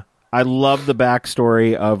 I love the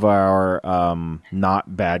backstory of our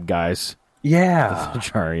not bad guys. Yeah. The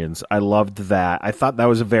Thajarans. I loved that. I thought that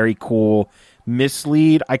was a very cool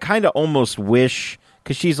mislead. I kind of almost wish,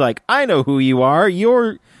 because she's like, I know who you are.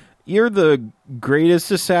 You're the greatest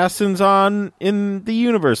assassins in the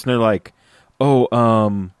universe. And they're like,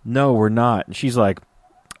 oh, no, we're not. And she's like,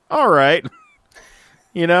 all right.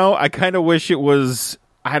 I kind of wish it was,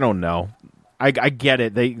 I don't know. I get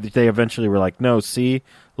it. They eventually were like, no, see,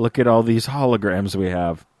 look at all these holograms we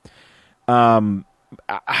have.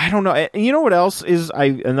 I don't know. You know what else is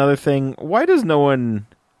another thing? Why does no one,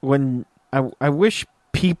 when I wish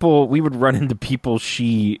we would run into people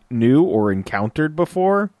she knew or encountered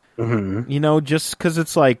before, just because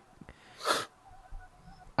it's like,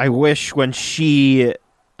 I wish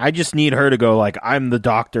I just need her to go like, I'm the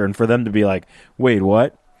Doctor, and for them to be like, wait,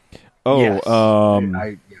 what? Oh, yes.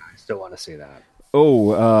 I still want to see that.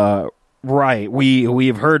 Oh, right.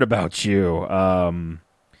 We've heard about you.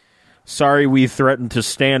 Sorry, we threatened to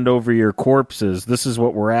stand over your corpses. This is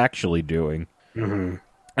what we're actually doing. Mm-hmm.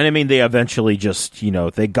 And they eventually just,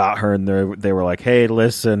 they got her and they were like, hey,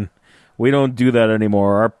 listen, we don't do that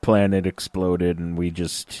anymore. Our planet exploded and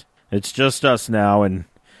it's just us now. And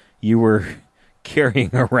you were carrying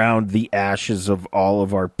around the ashes of all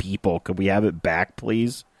of our people. Could we have it back,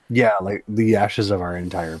 please? Yeah, like the ashes of our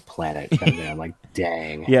entire planet. I'm like,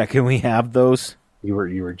 dang. Yeah, can we have those? You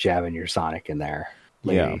were jabbing your Sonic in there,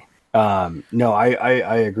 lady. Yeah. No,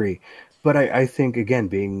 I agree. But I think, again,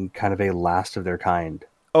 being kind of a last of their kind.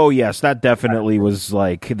 Oh, yes, that definitely was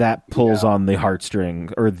like, that pulls on the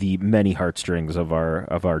heartstring, or the many heartstrings of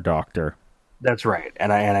our Doctor. That's right,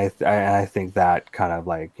 and I think that kind of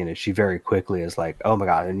like, she very quickly is like, oh my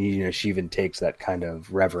god, and she even takes that kind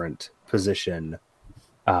of reverent position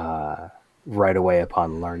right away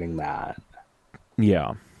upon learning that.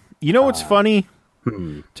 Yeah, you know what's funny,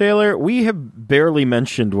 Taylor? We have barely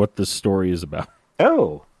mentioned what this story is about.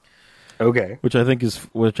 Oh, okay. Which I think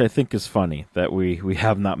is funny that we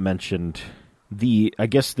have not mentioned the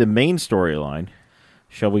main storyline.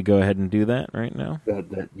 Shall we go ahead and do that right now?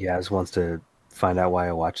 That Yaz wants to find out why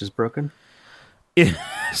a watch is broken.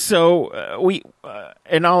 So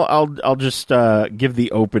I'll just give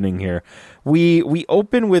the opening here. We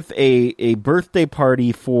open with a birthday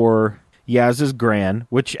party for Yaz's gran,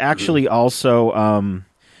 which actually also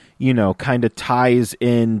kind of ties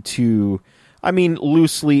into, I mean,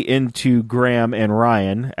 loosely into Graham and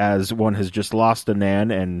Ryan, as one has just lost a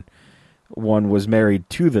nan and one was married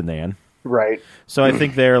to the nan. Right. So I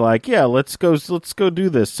think they're like, yeah, let's go do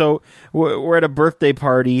this. So we're at a birthday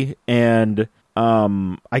party, and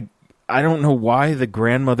I don't know why the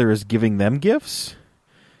grandmother is giving them gifts,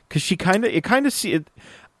 because it kind of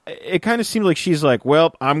seemed like she's like,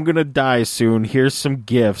 well, I'm gonna die soon. Here's some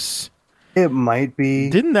gifts. It might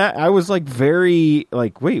be. Didn't that? I was like very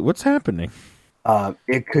like, wait, what's happening?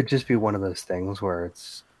 It could just be one of those things where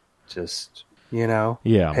it's just.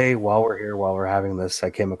 Yeah. Hey, while we're here, while we're having this, I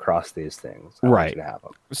came across these things. I want you to have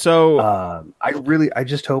them. So, I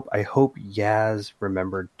hope Yaz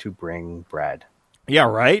remembered to bring bread. Yeah,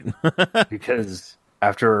 right. Because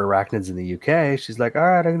after Arachnids in the UK, she's like, all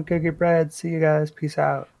right, I'm gonna go get bread. See you guys. Peace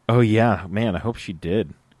out. Oh yeah, man. I hope she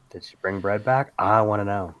did. Did she bring bread back? I want to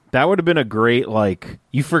know. That would have been a great, like,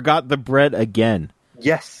 you forgot the bread again.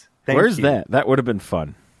 Yes. Where's that? That would have been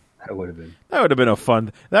fun. That would have been. That would have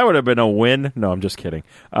been that would have been a win. No, I'm just kidding.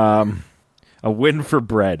 A win for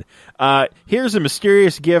bread. Here's a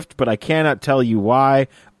mysterious gift, but I cannot tell you why.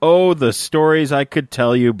 Oh, the stories I could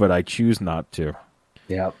tell you, but I choose not to.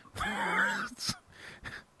 Yep.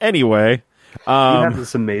 Anyway. You have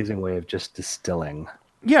this amazing way of just distilling.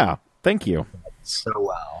 Yeah, thank you. So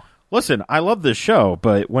well. Listen, I love this show,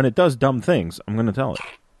 but when it does dumb things, I'm going to tell it.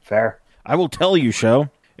 Fair. I will tell you,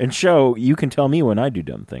 show. And show, you can tell me when I do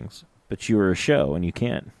dumb things. But you are a show, and you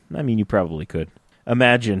can't. I mean, you probably could.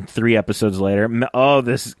 Imagine 3 episodes later, oh,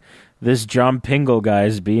 this John Pingle guy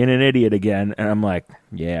is being an idiot again. And I'm like,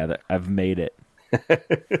 yeah, I've made it.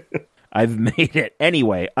 I've made it.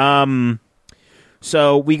 Anyway,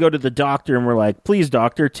 so we go to the doctor, and we're like, please,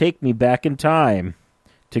 doctor, take me back in time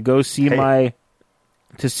to go see my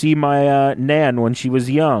nan when she was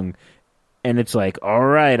young. And it's like, all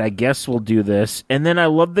right, I guess we'll do this. And then I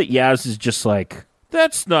love that Yaz is just like,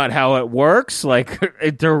 that's not how it works. Like,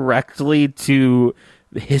 directly to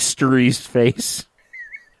history's face.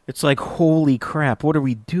 It's like, holy crap, what are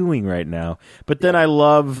we doing right now? But then I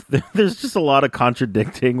love, there's just a lot of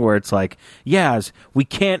contradicting where it's like, Yaz, we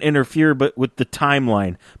can't interfere with the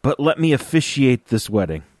timeline, but let me officiate this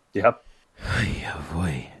wedding. Yep. Yeah,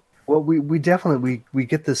 boy. Well, we definitely we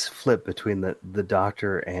get this flip between the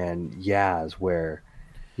doctor and Yaz where,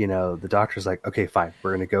 the doctor's like, okay, fine,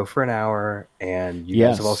 we're going to go for an hour, and you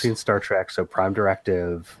guys have all seen Star Trek, so prime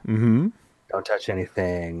directive, don't touch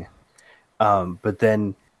anything. But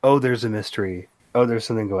then, oh, there's a mystery. Oh, there's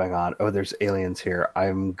something going on. Oh, there's aliens here.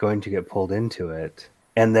 I'm going to get pulled into it.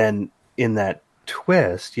 And then in that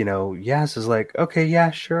twist, Yaz is like, okay, yeah,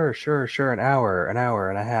 sure, an hour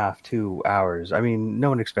and a half, 2 hours. I mean, no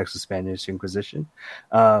one expects the Spanish Inquisition.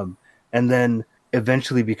 And then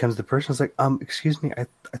eventually becomes the person who's like, excuse me, I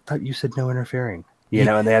thought you said no interfering.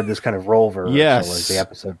 And they have this kind of role reversal as the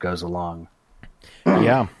episode goes along.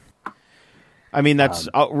 Yeah. I mean, that's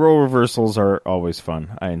role reversals are always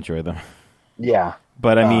fun. I enjoy them. Yeah.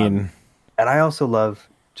 But I mean... and I also love,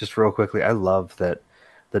 just real quickly, I love that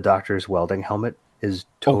the doctor's welding helmet is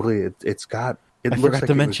totally, it looks like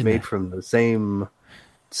it was made from the same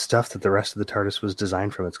stuff that the rest of the TARDIS was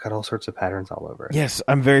designed from. It's got all sorts of patterns all over it. Yes,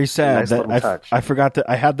 I'm very sad that I forgot that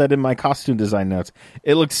I had that in my costume design notes.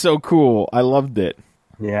 It looked so cool. I loved it.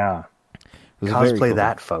 Yeah. Cosplay cool.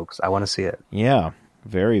 That, folks. I want to see it. Yeah.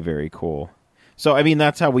 Very, very cool. So, I mean,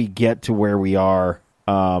 that's how we get to where we are.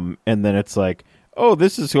 And then it's like, oh,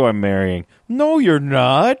 this is who I'm marrying. No, you're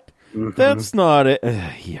not. Mm-hmm. That's not it.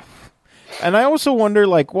 Yeah. And I also wonder,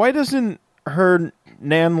 like, why doesn't her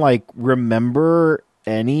nan, like, remember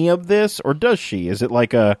any of this? Or does she? Is it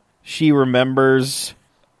like she remembers,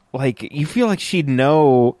 like, you feel like she'd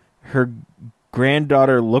know her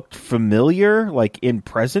granddaughter looked familiar, like, in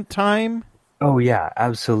present time? Oh, yeah,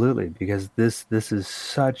 absolutely. Because this is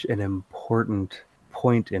such an important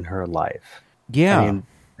point in her life. Yeah. I mean,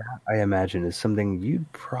 that, I imagine, is something you'd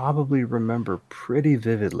probably remember pretty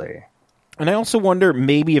vividly. And I also wonder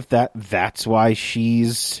maybe if that's why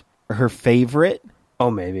she's her favorite. Oh,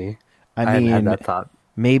 maybe. I hadn't mean, had that thought.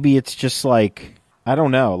 maybe it's just like, I don't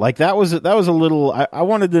know. Like that was a little. I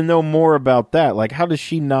wanted to know more about that. Like, how does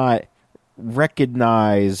she not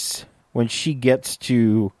recognize when she gets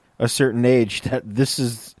to a certain age that this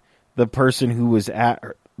is the person who was at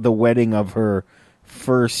the wedding of her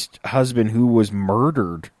first husband who was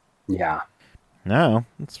murdered? Yeah. No,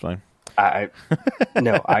 that's fine.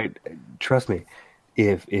 No, trust me.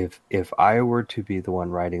 If I were to be the one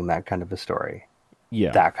writing that kind of a story,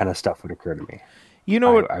 Yeah. that kind of stuff would occur to me. You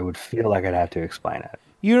know what? I would feel like I'd have to explain it.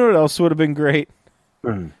 You know what else would have been great?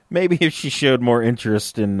 Mm. Maybe if she showed more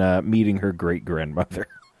interest in meeting her great grandmother.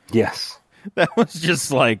 Yes. That was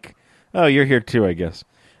just like, oh, you're here too, I guess.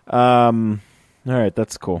 All right,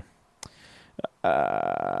 that's cool.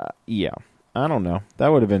 Yeah, I don't know. That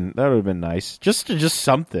would have been nice. Just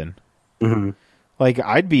something. Mm-hmm. Like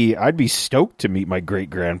I'd be stoked to meet my great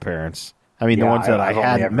grandparents. I mean, the ones that I've I only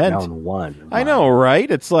hadn't ever met. known one. I know, right?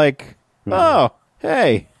 It's like, Mhm. oh,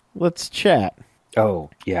 hey, let's chat. Oh,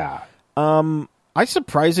 yeah. I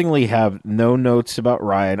surprisingly have no notes about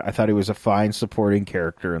Ryan. I thought he was a fine supporting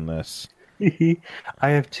character in this. I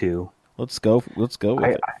have two. Let's go with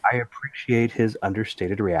it. I appreciate his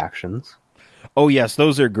understated reactions. Oh yes,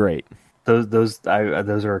 those are great. Those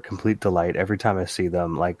are a complete delight every time I see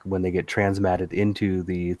them. Like when they get transmatted into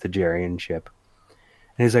the Thagerian ship,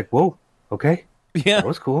 and he's like, "Whoa, okay, Yeah, that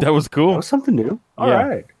was cool. That was That cool. was something new. All Yeah.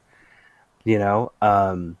 right." You know,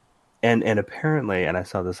 and apparently, and I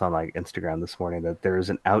saw this on like Instagram this morning, that there is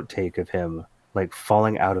an outtake of him like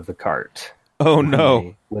falling out of the cart. Oh when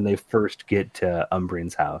no. when they first get to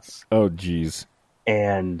Umbrian's house, Oh geez.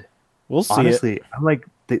 and We'll see honestly, it. I'm like,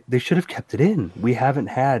 they should have kept it in. We haven't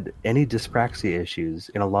had any dyspraxia issues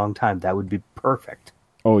in a long time. That would be perfect.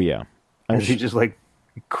 Oh yeah. And he just like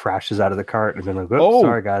crashes out of the cart and been like, Oh.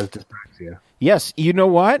 sorry guys, dyspraxia. Yes, you know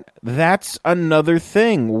what? That's another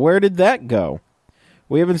thing. Where did that go?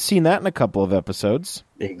 We haven't seen that in a couple of episodes.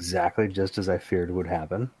 Exactly, just as I feared would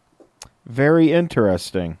happen. Very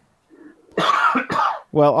interesting.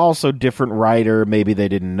 Well, also different writer. Maybe they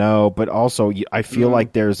didn't know, but also I feel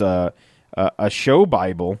like there's a show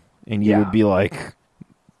Bible, and you Yeah. would be like,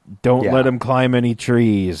 "Don't Yeah. let him climb any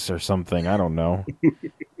trees" or something. I don't know.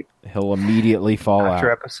 He'll immediately fall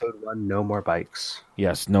After out. episode 1, no more bikes.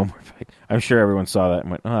 Yes, no more bike. I'm sure everyone saw that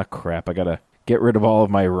and went, "Oh crap! I gotta get rid of all of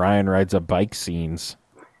my Ryan rides a bike scenes.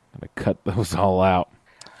 Gotta cut those all out."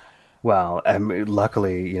 Well,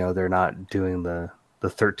 luckily, you know, they're not doing the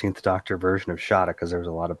 13th Doctor version of Shada because there was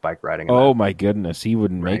a lot of bike riding. In Oh that. my goodness, he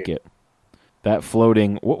wouldn't make Right. it. That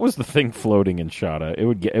floating. What was the thing floating in Shada?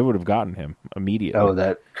 It would have gotten him immediately. Oh,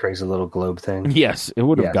 that crazy little globe thing. Yes, it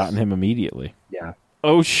would have Yes. gotten him immediately. Yeah.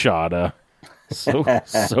 Oh, Shada. So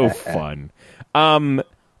fun.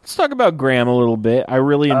 Let's talk about Graham a little bit. I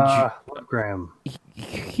really enjoy. Love Graham.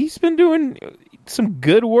 He's been doing some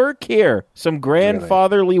good work here. Some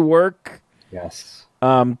grandfatherly work. Yes.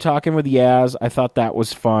 Talking with Yaz, I thought that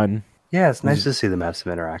was fun. Yeah, it's nice to see them have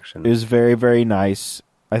some interaction. It was very, very nice.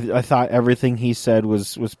 I thought everything he said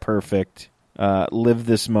was perfect. Live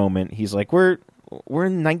this moment. He's like, we're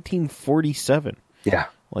in 1947. Yeah.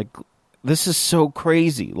 Like, this is so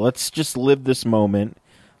crazy. Let's just live this moment.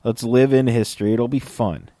 Let's live in history. It'll be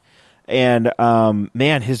fun. And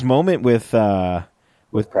man, his moment with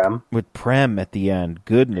Prem. Prem at the end.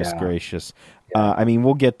 Goodness Yeah. gracious. I mean,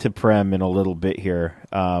 we'll get to Prem in a little bit here.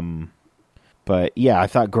 But yeah, I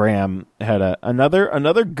thought Graham had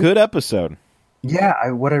another good episode. Yeah,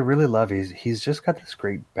 what I really love is he's just got this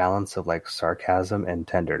great balance of like sarcasm and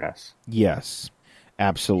tenderness. Yes,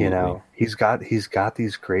 absolutely. You know, he's got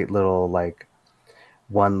these great little like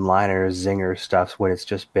one-liner zinger stuffs when it's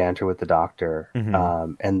just banter with the Doctor,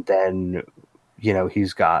 Mhm. and then you know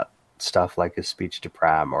he's got stuff like his speech to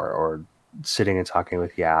Pram or sitting and talking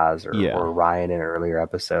with Yaz or Ryan in earlier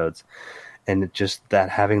episodes, and it just that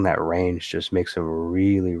having that range just makes him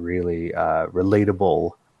really, really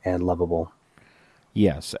relatable and lovable.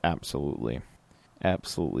 Yes, absolutely.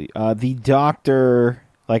 Absolutely. The Doctor,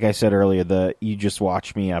 like I said earlier, you just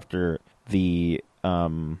watch me after the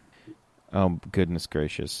oh goodness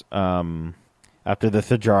gracious. After the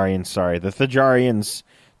Thagerians, the Thagerians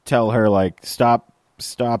tell her like stop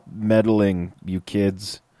meddling, you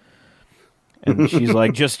kids. And she's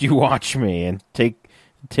like, just you watch me, and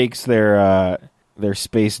takes their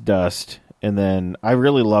space dust. And then I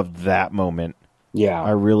really loved that moment. Yeah.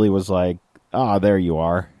 I really was like, there you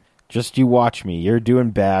are. Just you watch me. You're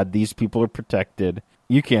doing bad. These people are protected.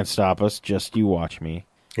 You can't stop us. Just you watch me.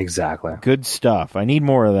 Exactly. Good stuff. I need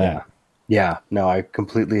more of that. Yeah. No, I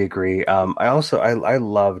completely agree. I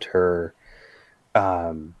loved her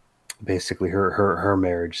basically her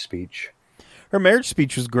marriage speech. Her marriage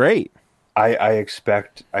speech was great. I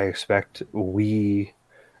expect we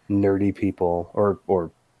nerdy people,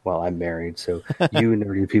 or well, I'm married, so you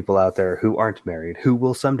nerdy people out there who aren't married, who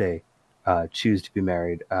will someday choose to be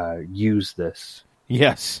married, use this.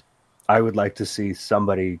 Yes. I would like to see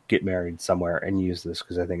somebody get married somewhere and use this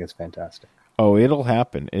because I think it's fantastic. Oh, it'll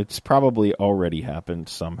happen. It's probably already happened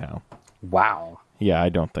somehow. Wow. Yeah, I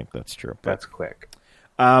don't think that's true. But, that's quick.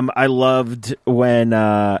 I loved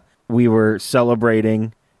when we were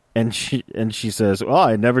celebrating, and she says, "Well,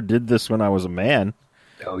 I never did this when I was a man."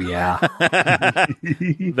 Oh yeah,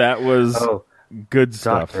 that was good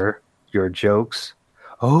stuff. Doctor, your jokes.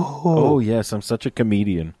 Oh yes, I'm such a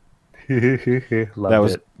comedian.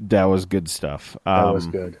 Loved it. That was good stuff. That was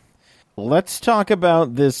good. Let's talk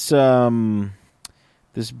about this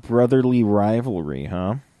this brotherly rivalry,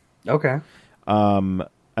 huh? Okay.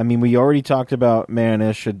 I mean, we already talked about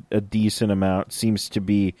Manish a decent amount. Seems to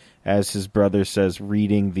be, as his brother says,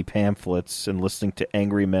 reading the pamphlets and listening to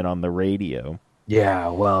angry men on the radio. Yeah,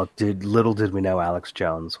 well, little did we know Alex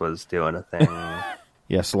Jones was doing a thing.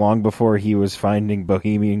 Yes, long before he was finding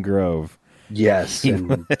Bohemian Grove. Yes,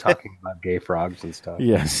 and talking about gay frogs and stuff.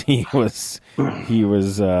 Yes, he was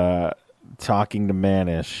talking to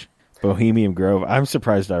Manish. Bohemian Grove. I'm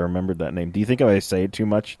surprised I remembered that name. Do you think if I say it too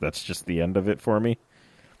much, that's just the end of it for me?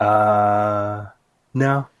 No.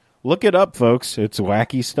 Look it up, folks. It's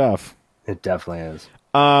wacky stuff. It definitely is.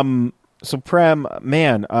 So Prem,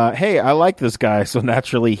 man, hey, I like this guy, so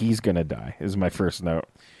naturally he's gonna die, is my first note.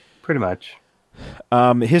 Pretty much.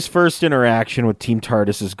 His first interaction with Team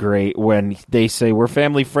TARDIS is great when they say, "We're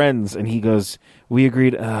family friends," and he goes, "We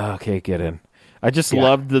agreed." Okay, get in. I just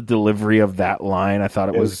loved the delivery of that line. I thought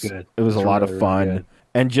it was good. It was a lot of fun. Really,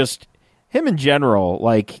 and just him in general,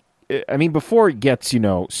 like, I mean, before it gets,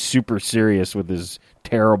 super serious with his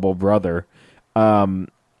terrible brother,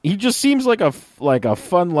 he just seems like a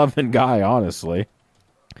fun-loving guy, honestly.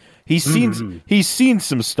 He's seen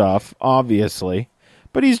some stuff, obviously,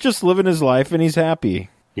 but he's just living his life and he's happy.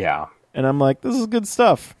 Yeah. And I'm like, this is good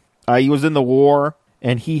stuff. He was in the war,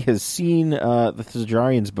 and he has seen the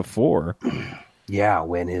Thajarians before. Yeah,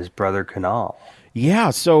 when his brother Kanal. Yeah,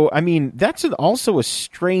 so, I mean, that's also a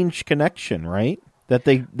strange connection, right? That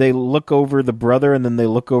they look over the brother and then they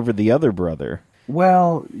look over the other brother.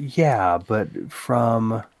 Well, yeah, but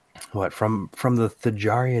from the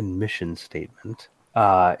Thajarian mission statement,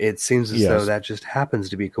 it seems as though that just happens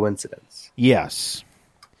to be coincidence. Yes.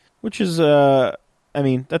 Which is, I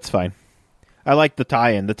mean, that's fine. I like the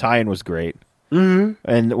tie-in. The tie-in was great. Mm-hmm.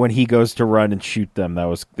 And when he goes to run and shoot them, that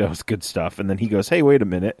was good stuff. And then he goes, "Hey, wait a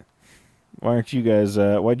minute. Why'd you guys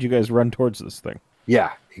run towards this thing?"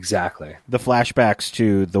 Yeah, exactly. The flashbacks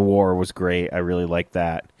to the war was great. I really liked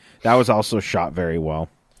that. That was also shot very well.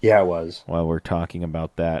 Yeah, it was. While we're talking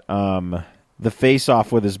about that. The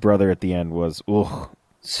face-off with his brother at the end was, ugh.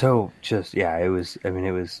 So, it was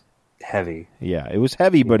heavy. Yeah, it was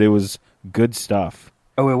heavy, but it was good stuff.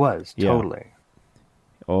 Oh, it was. Totally.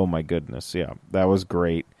 Oh, my goodness. Yeah, that was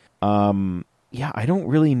great. Yeah, I don't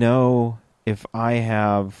really know if I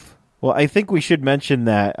have... Well, I think we should mention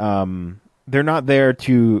that they're not there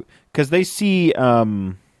to... Because they see...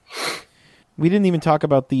 We didn't even talk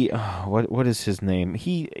about the... what is his name?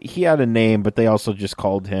 He had a name, but they also just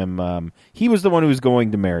called him... he was the one who was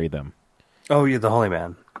going to marry them. Oh, yeah, the Holy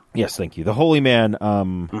Man. Yes, thank you. The Holy Man...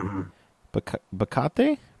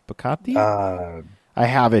 Bakate? I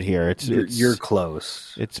have it here. You're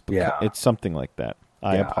close. It's something like that.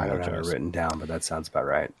 I apologize. I don't have it written down, but that sounds about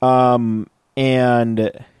right.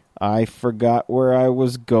 And I forgot where I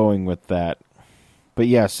was going with that. But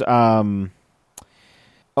yes, oh,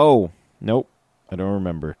 nope. I don't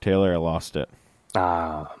remember. Taylor, I lost it.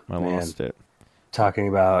 I lost it. Talking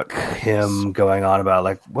about him going on about,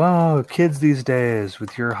 like, whoa, kids these days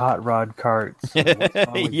with your hot rod carts. What's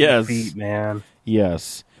wrong with your feet, man?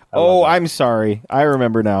 Yes. I'm sorry. I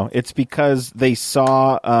remember now. It's because they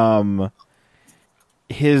saw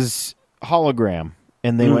his hologram,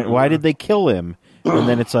 and they went, "Why did they kill him?" And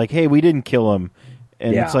then it's like, "Hey, we didn't kill him."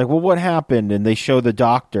 And it's like, "Well, what happened?" And they show the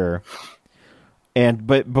doctor.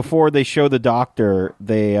 But before they show the doctor,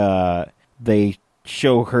 they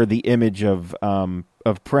show her the image of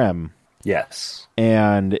Prem. Yes.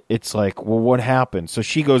 And it's like, well, what happened? So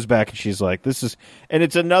she goes back and she's like, this is... And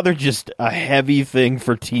it's another just a heavy thing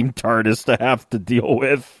for Team TARDIS to have to deal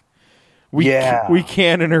with. We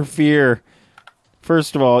can't interfere.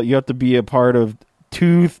 First of all, you have to be a part of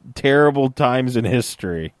two terrible times in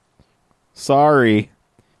history. Sorry.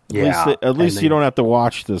 At least you don't have to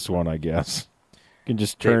watch this one, I guess. can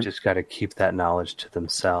just turn. They just got to keep that knowledge to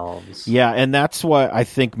themselves. Yeah, and that's what I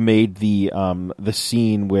think made the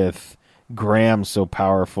scene with Graham so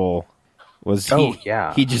powerful. Was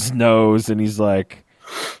he just knows, and he's like,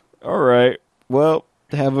 "All right, well,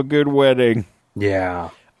 have a good wedding." Yeah.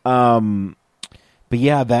 But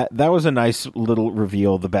yeah, that was a nice little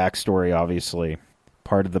reveal. The backstory, obviously,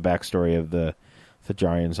 part of the backstory of the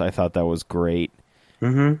Thajarians. I thought that was great.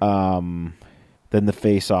 Mm-hmm. Then the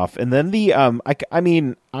face off, and then the I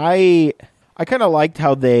kind of liked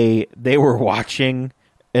how they were watching,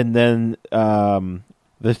 and then the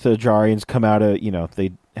Thajarians come out of,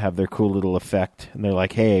 they have their cool little effect, and they're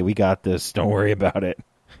like, "Hey, we got this. Don't worry about it.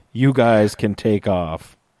 You guys can take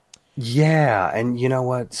off." Yeah, and you know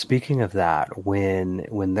what? Speaking of that,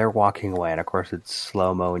 when they're walking away, and of course it's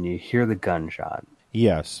slow-mo, and you hear the gunshot.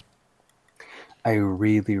 Yes. I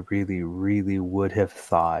really, really, really would have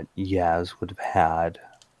thought Yaz would have had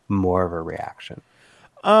more of a reaction.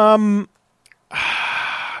 I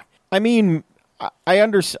mean,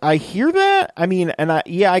 I hear that. I mean, and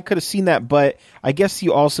I could have seen that, but I guess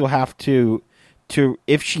you also have to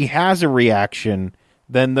if she has a reaction,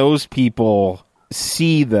 then those people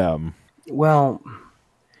see them. Well,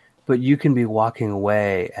 but you can be walking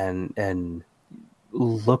away and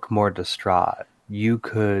look more distraught. You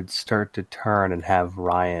could start to turn and have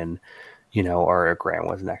Ryan, or Graham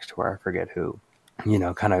was next to her, I forget who,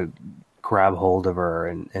 kind of grab hold of her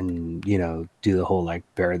and do the whole like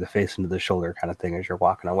bury the face into the shoulder kind of thing as you're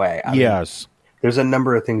walking away. I mean, there's a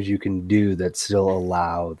number of things you can do that still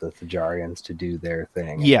allow the Thajarians to do their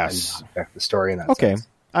thing. Yes. And not affect the story in that sense.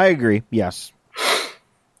 I agree. Yes.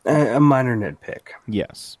 A minor nitpick.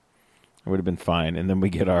 Yes. It would have been fine. And then we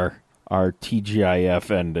get our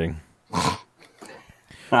TGIF ending.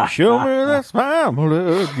 Show me that smile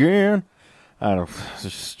again. I don't.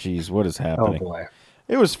 Jeez, what is happening? Oh boy,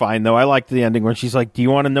 it was fine though. I liked the ending when she's like, "Do you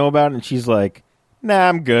want to know about it?" And she's like, "Nah,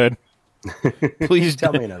 I'm good. Please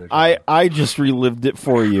tell me another time. I just relived it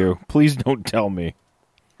for you. Please don't tell me."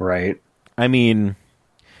 Right. I mean,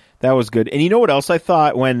 that was good. And you know what else I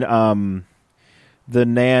thought when the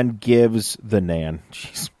Nan gives the Nan,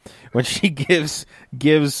 when she gives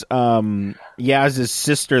Yaz's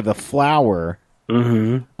sister the flower.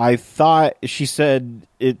 Mm-hmm. I thought she said,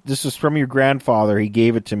 "This was from your grandfather. He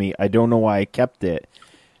gave it to me. I don't know why I kept it."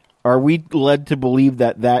 Are we led to believe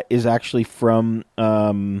that is actually from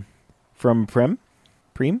Prem?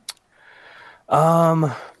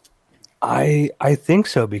 I think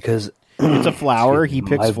so, because it's a flower. He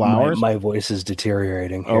picks flowers. My voice is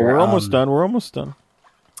deteriorating here. Oh, we're almost done. We're almost done.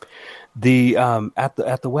 The at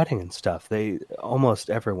the wedding and stuff, almost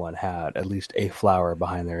everyone had at least a flower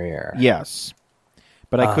behind their ear. Yes.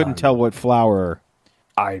 But I couldn't tell what flower.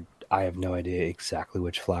 I have no idea exactly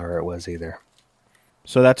which flower it was either.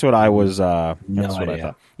 So that's what I was. That's no what idea. I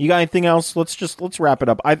thought. You got anything else? Let's wrap it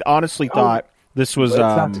up. I honestly thought this was. It's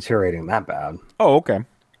not deteriorating that bad. Oh, okay.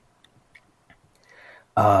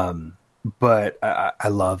 But I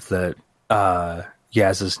love that.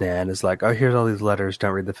 Yaz's Nan is like, "Oh, here's all these letters.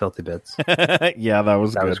 Don't read the filthy bits." Yeah, that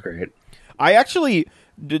was great. I actually,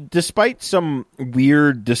 despite some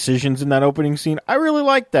weird decisions in that opening scene, I really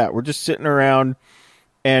liked that. We're just sitting around,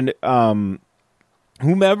 and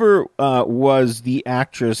whomever was the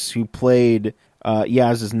actress who played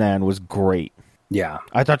Yaz's Nan was great. Yeah,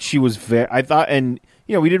 I thought she was and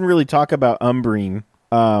we didn't really talk about Umbreen,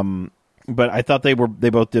 but I thought they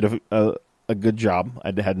both did a good job.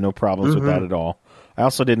 I had no problems with that at all. I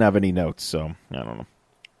also didn't have any notes, so I don't know.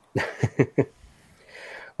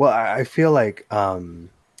 Well, I feel like,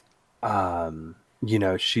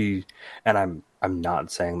 she, and I'm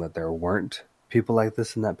not saying that there weren't people like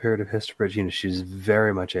this in that period of history, but she's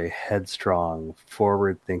very much a headstrong,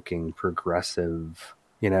 forward-thinking, progressive.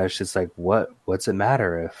 It's just like, what's it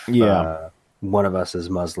matter if one of us is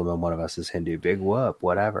Muslim and one of us is Hindu? Big whoop,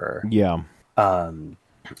 whatever. Yeah. And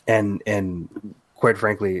quite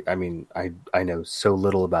frankly, I mean, I know so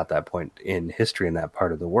little about that point in history in that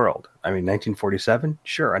part of the world. I mean, 1947,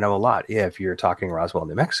 sure, I know a lot. Yeah, if you're talking Roswell,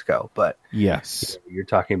 New Mexico, but yes, you're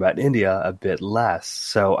talking about India, a bit less.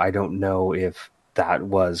 So I don't know if that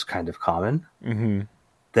was kind of common. Mm-hmm.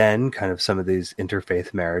 Then, kind of some of these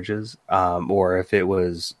interfaith marriages, or if it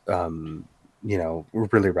was,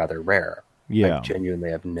 really rather rare. Yeah, I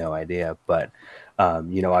genuinely have no idea, but.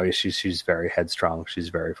 Obviously she's very headstrong. She's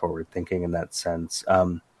very forward thinking in that sense.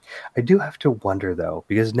 I do have to wonder though,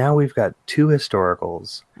 because now we've got two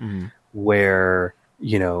historicals where,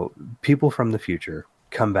 people from the future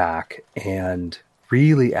come back and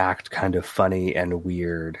really act kind of funny and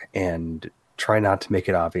weird and try not to make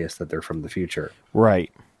it obvious that they're from the future.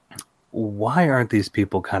 Right. Why aren't these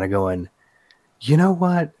people kind of going, You know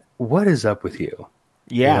what? What is up with you?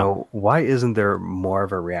 Yeah. You know, why isn't there more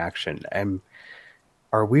of a reaction? And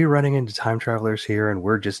are we running into time travelers here and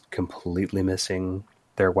we're just completely missing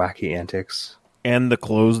their wacky antics? And the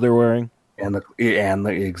clothes they're wearing. And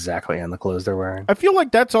the clothes they're wearing. I feel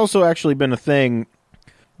like that's also actually been a thing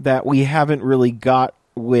that we haven't really got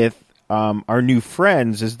with our new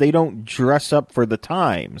friends, is they don't dress up for the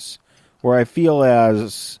times. Where I feel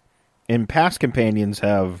as in past companions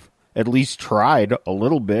have at least tried a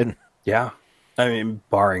little bit. Yeah. I mean,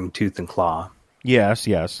 barring Tooth and Claw. Yes.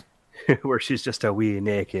 Where she's just a wee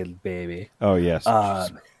naked baby. Oh, yes.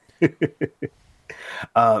 That's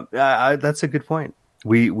a good point.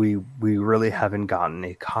 We really haven't gotten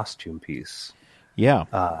a costume piece.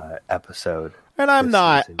 Yeah. Episode. And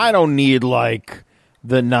I don't need like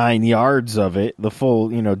the 9 yards of it, the full,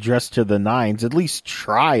 dress to the nines. At least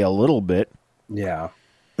try a little bit. Yeah.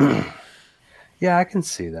 Yeah, I can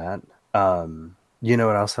see that. You know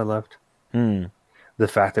what else I loved? The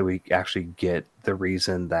fact that we actually get the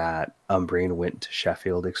reason that Umbrian went to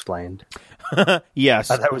Sheffield explained. Yes.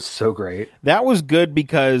 That was so great. That was good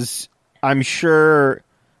because I'm sure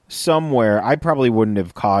somewhere I probably wouldn't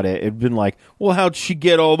have caught it. It'd been like, well, how'd she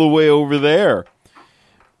get all the way over there?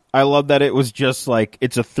 I love that it was just like,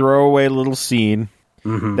 it's a throwaway little scene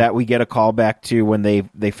that we get a call back to when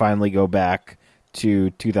they finally go back to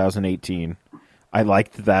 2018. I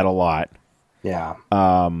liked that a lot. Yeah.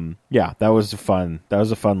 Yeah, that was a fun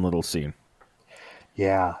little scene.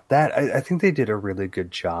 Yeah, I think they did a really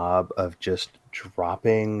good job of just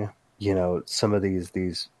dropping, some of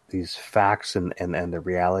these facts and the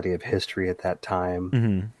reality of history at that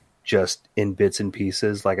time, just in bits and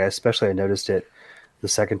pieces. Like I noticed it the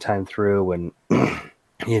second time through when,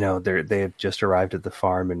 they had just arrived at the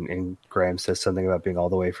farm and Graham says something about being all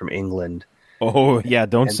the way from England. Oh yeah,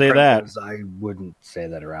 don't and say that. Goes, I wouldn't say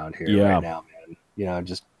that around here right now, man.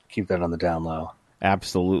 Just keep that on the down low.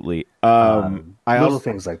 Absolutely. Little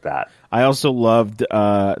things like that. I also loved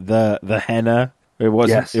the henna. It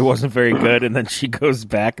wasn't very good, and then she goes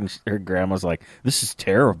back and her grandma's like, "This is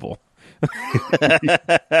terrible."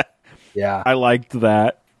 Yeah, I liked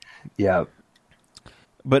that. Yeah,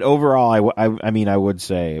 but overall, I would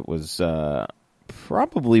say it was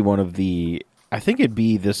probably one of the. I think it'd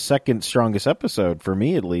be the second strongest episode for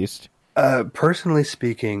me, at least. Personally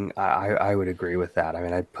speaking, I would agree with that. I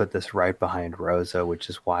mean, I'd put this right behind Rosa, which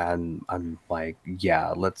is why I'm like,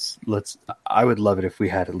 yeah, let's. I would love it if we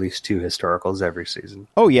had at least 2 historicals every season.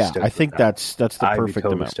 Oh yeah, I think that's the perfect I'd be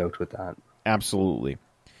totally amount. Stoked with that. Absolutely.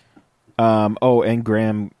 And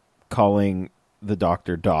Graham calling the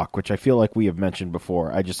doctor Doc, which I feel like we have mentioned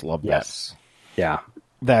before. I just love that. Yes. Yeah.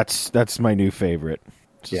 That's my new favorite.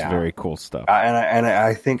 It's just very cool stuff. And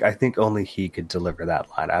I think only he could deliver that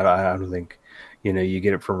line. I don't think, you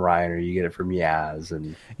get it from Ryan or you get it from Yaz,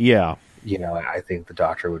 and I think the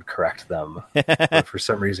doctor would correct them. But for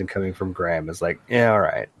some reason, coming from Graham is like, yeah, all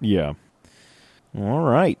right. Yeah. All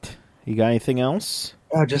right. You got anything else?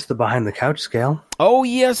 Oh, just the behind the couch scale. Oh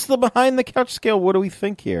yes, the behind the couch scale. What do we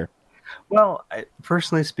think here? Well,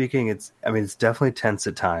 personally speaking, it's definitely tense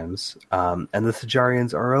at times, and the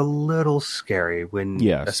Thajarians are a little scary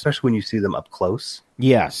especially when you see them up close.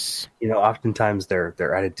 Yes, oftentimes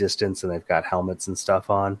they're at a distance and they've got helmets and stuff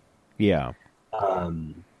on. Yeah,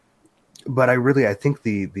 but I think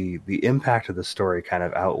the impact of the story kind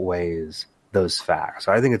of outweighs those facts.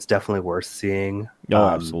 So I think it's definitely worth seeing. Oh,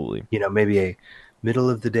 absolutely. Maybe a middle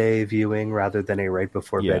of the day viewing rather than a right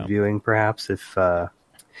before bed viewing, perhaps if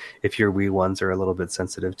your wee ones are a little bit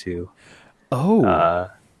sensitive to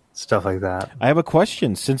stuff like that. I have a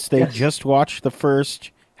question. Since they just watched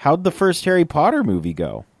how'd the first Harry Potter movie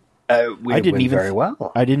go? It went very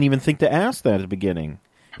well. I didn't even think to ask that at the beginning.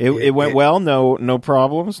 It went well. No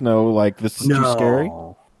problems. No, like, this is too scary.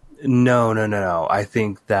 No. I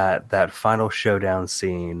think that final showdown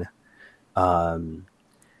scene,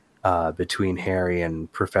 between Harry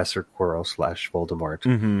and Professor Quirrell / Voldemort,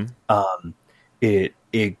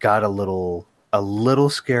 it got a little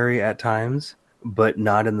scary at times, but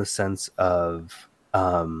not in the sense of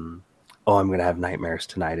I'm going to have nightmares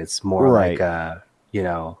tonight. It's more like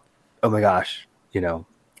oh my gosh,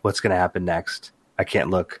 what's going to happen next? I can't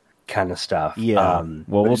look kind of stuff. Yeah.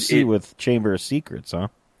 Well, we'll see with Chamber of Secrets, huh?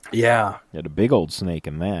 Yeah. You had a big old snake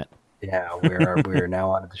in that. Yeah, we're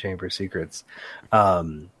now on to the Chamber of Secrets.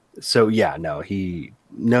 So yeah,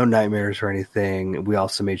 no nightmares or anything. We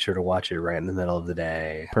also made sure to watch it right in the middle of the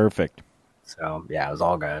day. Perfect. So yeah, it was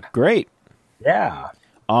all good. Great. Yeah.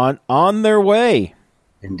 On their way.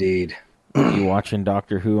 Indeed. You watching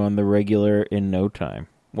Doctor Who on the regular in no time.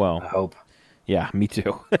 Well, I hope. Yeah, me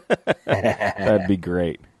too. That'd be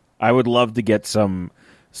great. I would love to get some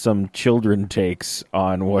children takes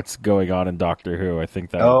on what's going on in Doctor Who. I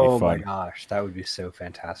think that would be fun. Oh my gosh, that would be so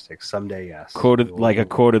fantastic. Someday, yes. Like a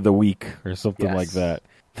quote of the week or something like that.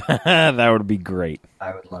 That would be great.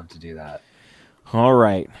 I would love to do that. All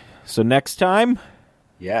right. So next time,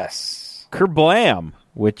 yes, Kerblam,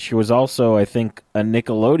 which was also, I think, a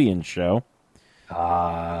Nickelodeon show.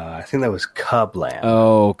 I think that was Cublam.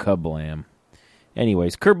 Oh, Cublam.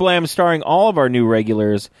 Anyways, Kerblam starring all of our new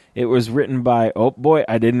regulars. It was written by, oh boy,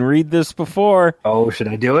 I didn't read this before. Oh, should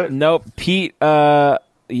I do it? Nope. Pete,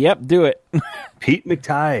 yep, do it. Pete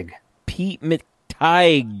McTighe. Pete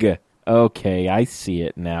McTighe. Okay, I see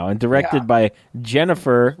it now. And directed by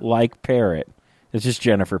Jennifer Parrott. It's just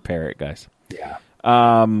Jennifer Parrott, guys. Yeah.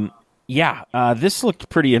 This looked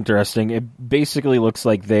pretty interesting. It basically looks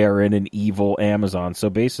like they are in an evil Amazon. So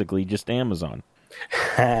basically, just Amazon.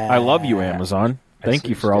 I love you, Amazon. Thank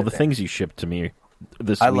you for all the things you shipped to me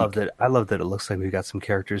this week. I love that it looks like we've got some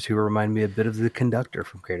characters who remind me a bit of the Conductor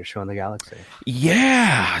from Greatest Show in the Galaxy.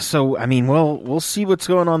 Yeah. So, I mean, we'll see what's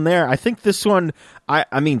going on there. I think this one,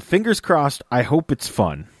 I mean, fingers crossed, I hope it's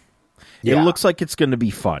fun. Yeah. It looks like it's going to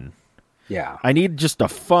be fun. Yeah. I need just a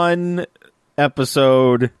fun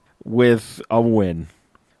episode with a win,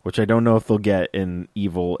 which I don't know if they'll get in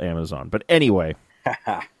evil Amazon. But anyway,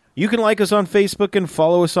 you can like us on Facebook and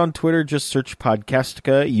follow us on Twitter. Just search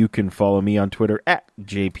Podcastica. You can follow me on Twitter at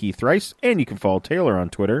JPThrice, and you can follow Taylor on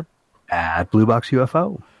Twitter at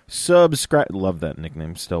BlueBoxUFO. Subscribe. Love that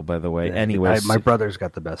nickname still, by the way. Yeah, anyways, my brother's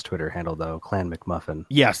got the best Twitter handle, though, Clan McMuffin.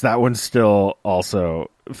 Yes, that one's still also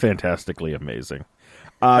fantastically amazing.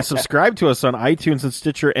 Subscribe to us on iTunes and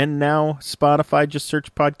Stitcher, and now Spotify. Just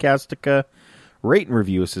search Podcastica. Rate and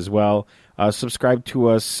review us as well. Subscribe to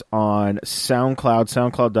us on SoundCloud,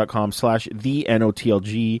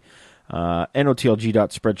 soundcloud.com/TheNOTLG,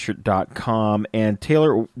 notlg.spreadshirt.com. And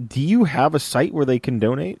Taylor, do you have a site where they can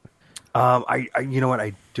donate? I you know what?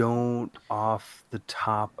 I don't off the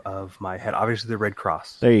top of my head. Obviously, the Red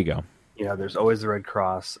Cross. There you go. You know, there's always the Red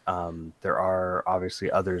Cross. There are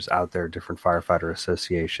obviously others out there, different firefighter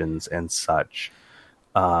associations and such.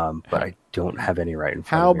 But I don't have any right in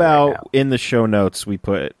front of me. How about right now. in the show notes we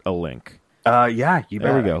put a link? Yeah, you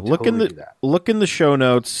bet. There we go. Look in the show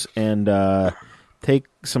notes and take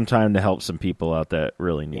some time to help some people out that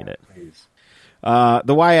really need it. Please.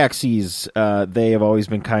 The Y-Axes, they have always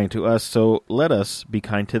been kind to us, so let us be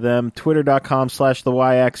kind to them. Twitter.com/the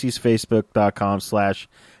Y-Axes,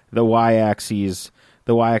 Facebook.com/the Y-Axes,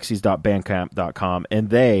 the Y-Axes.bandcamp.com, and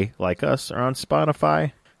they, like us, are on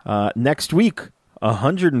Spotify. Next week,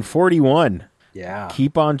 141. Yeah.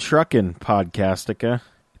 Keep on trucking, Podcastica.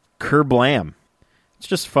 Kerblam. It's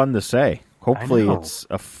just fun to say. Hopefully it's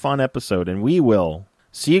a fun episode, and we will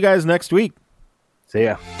see you guys next week. See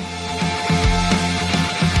ya.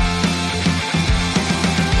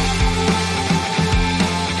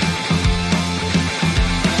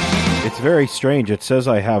 It's very strange. It says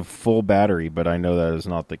I have full battery, but I know that is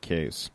not the case.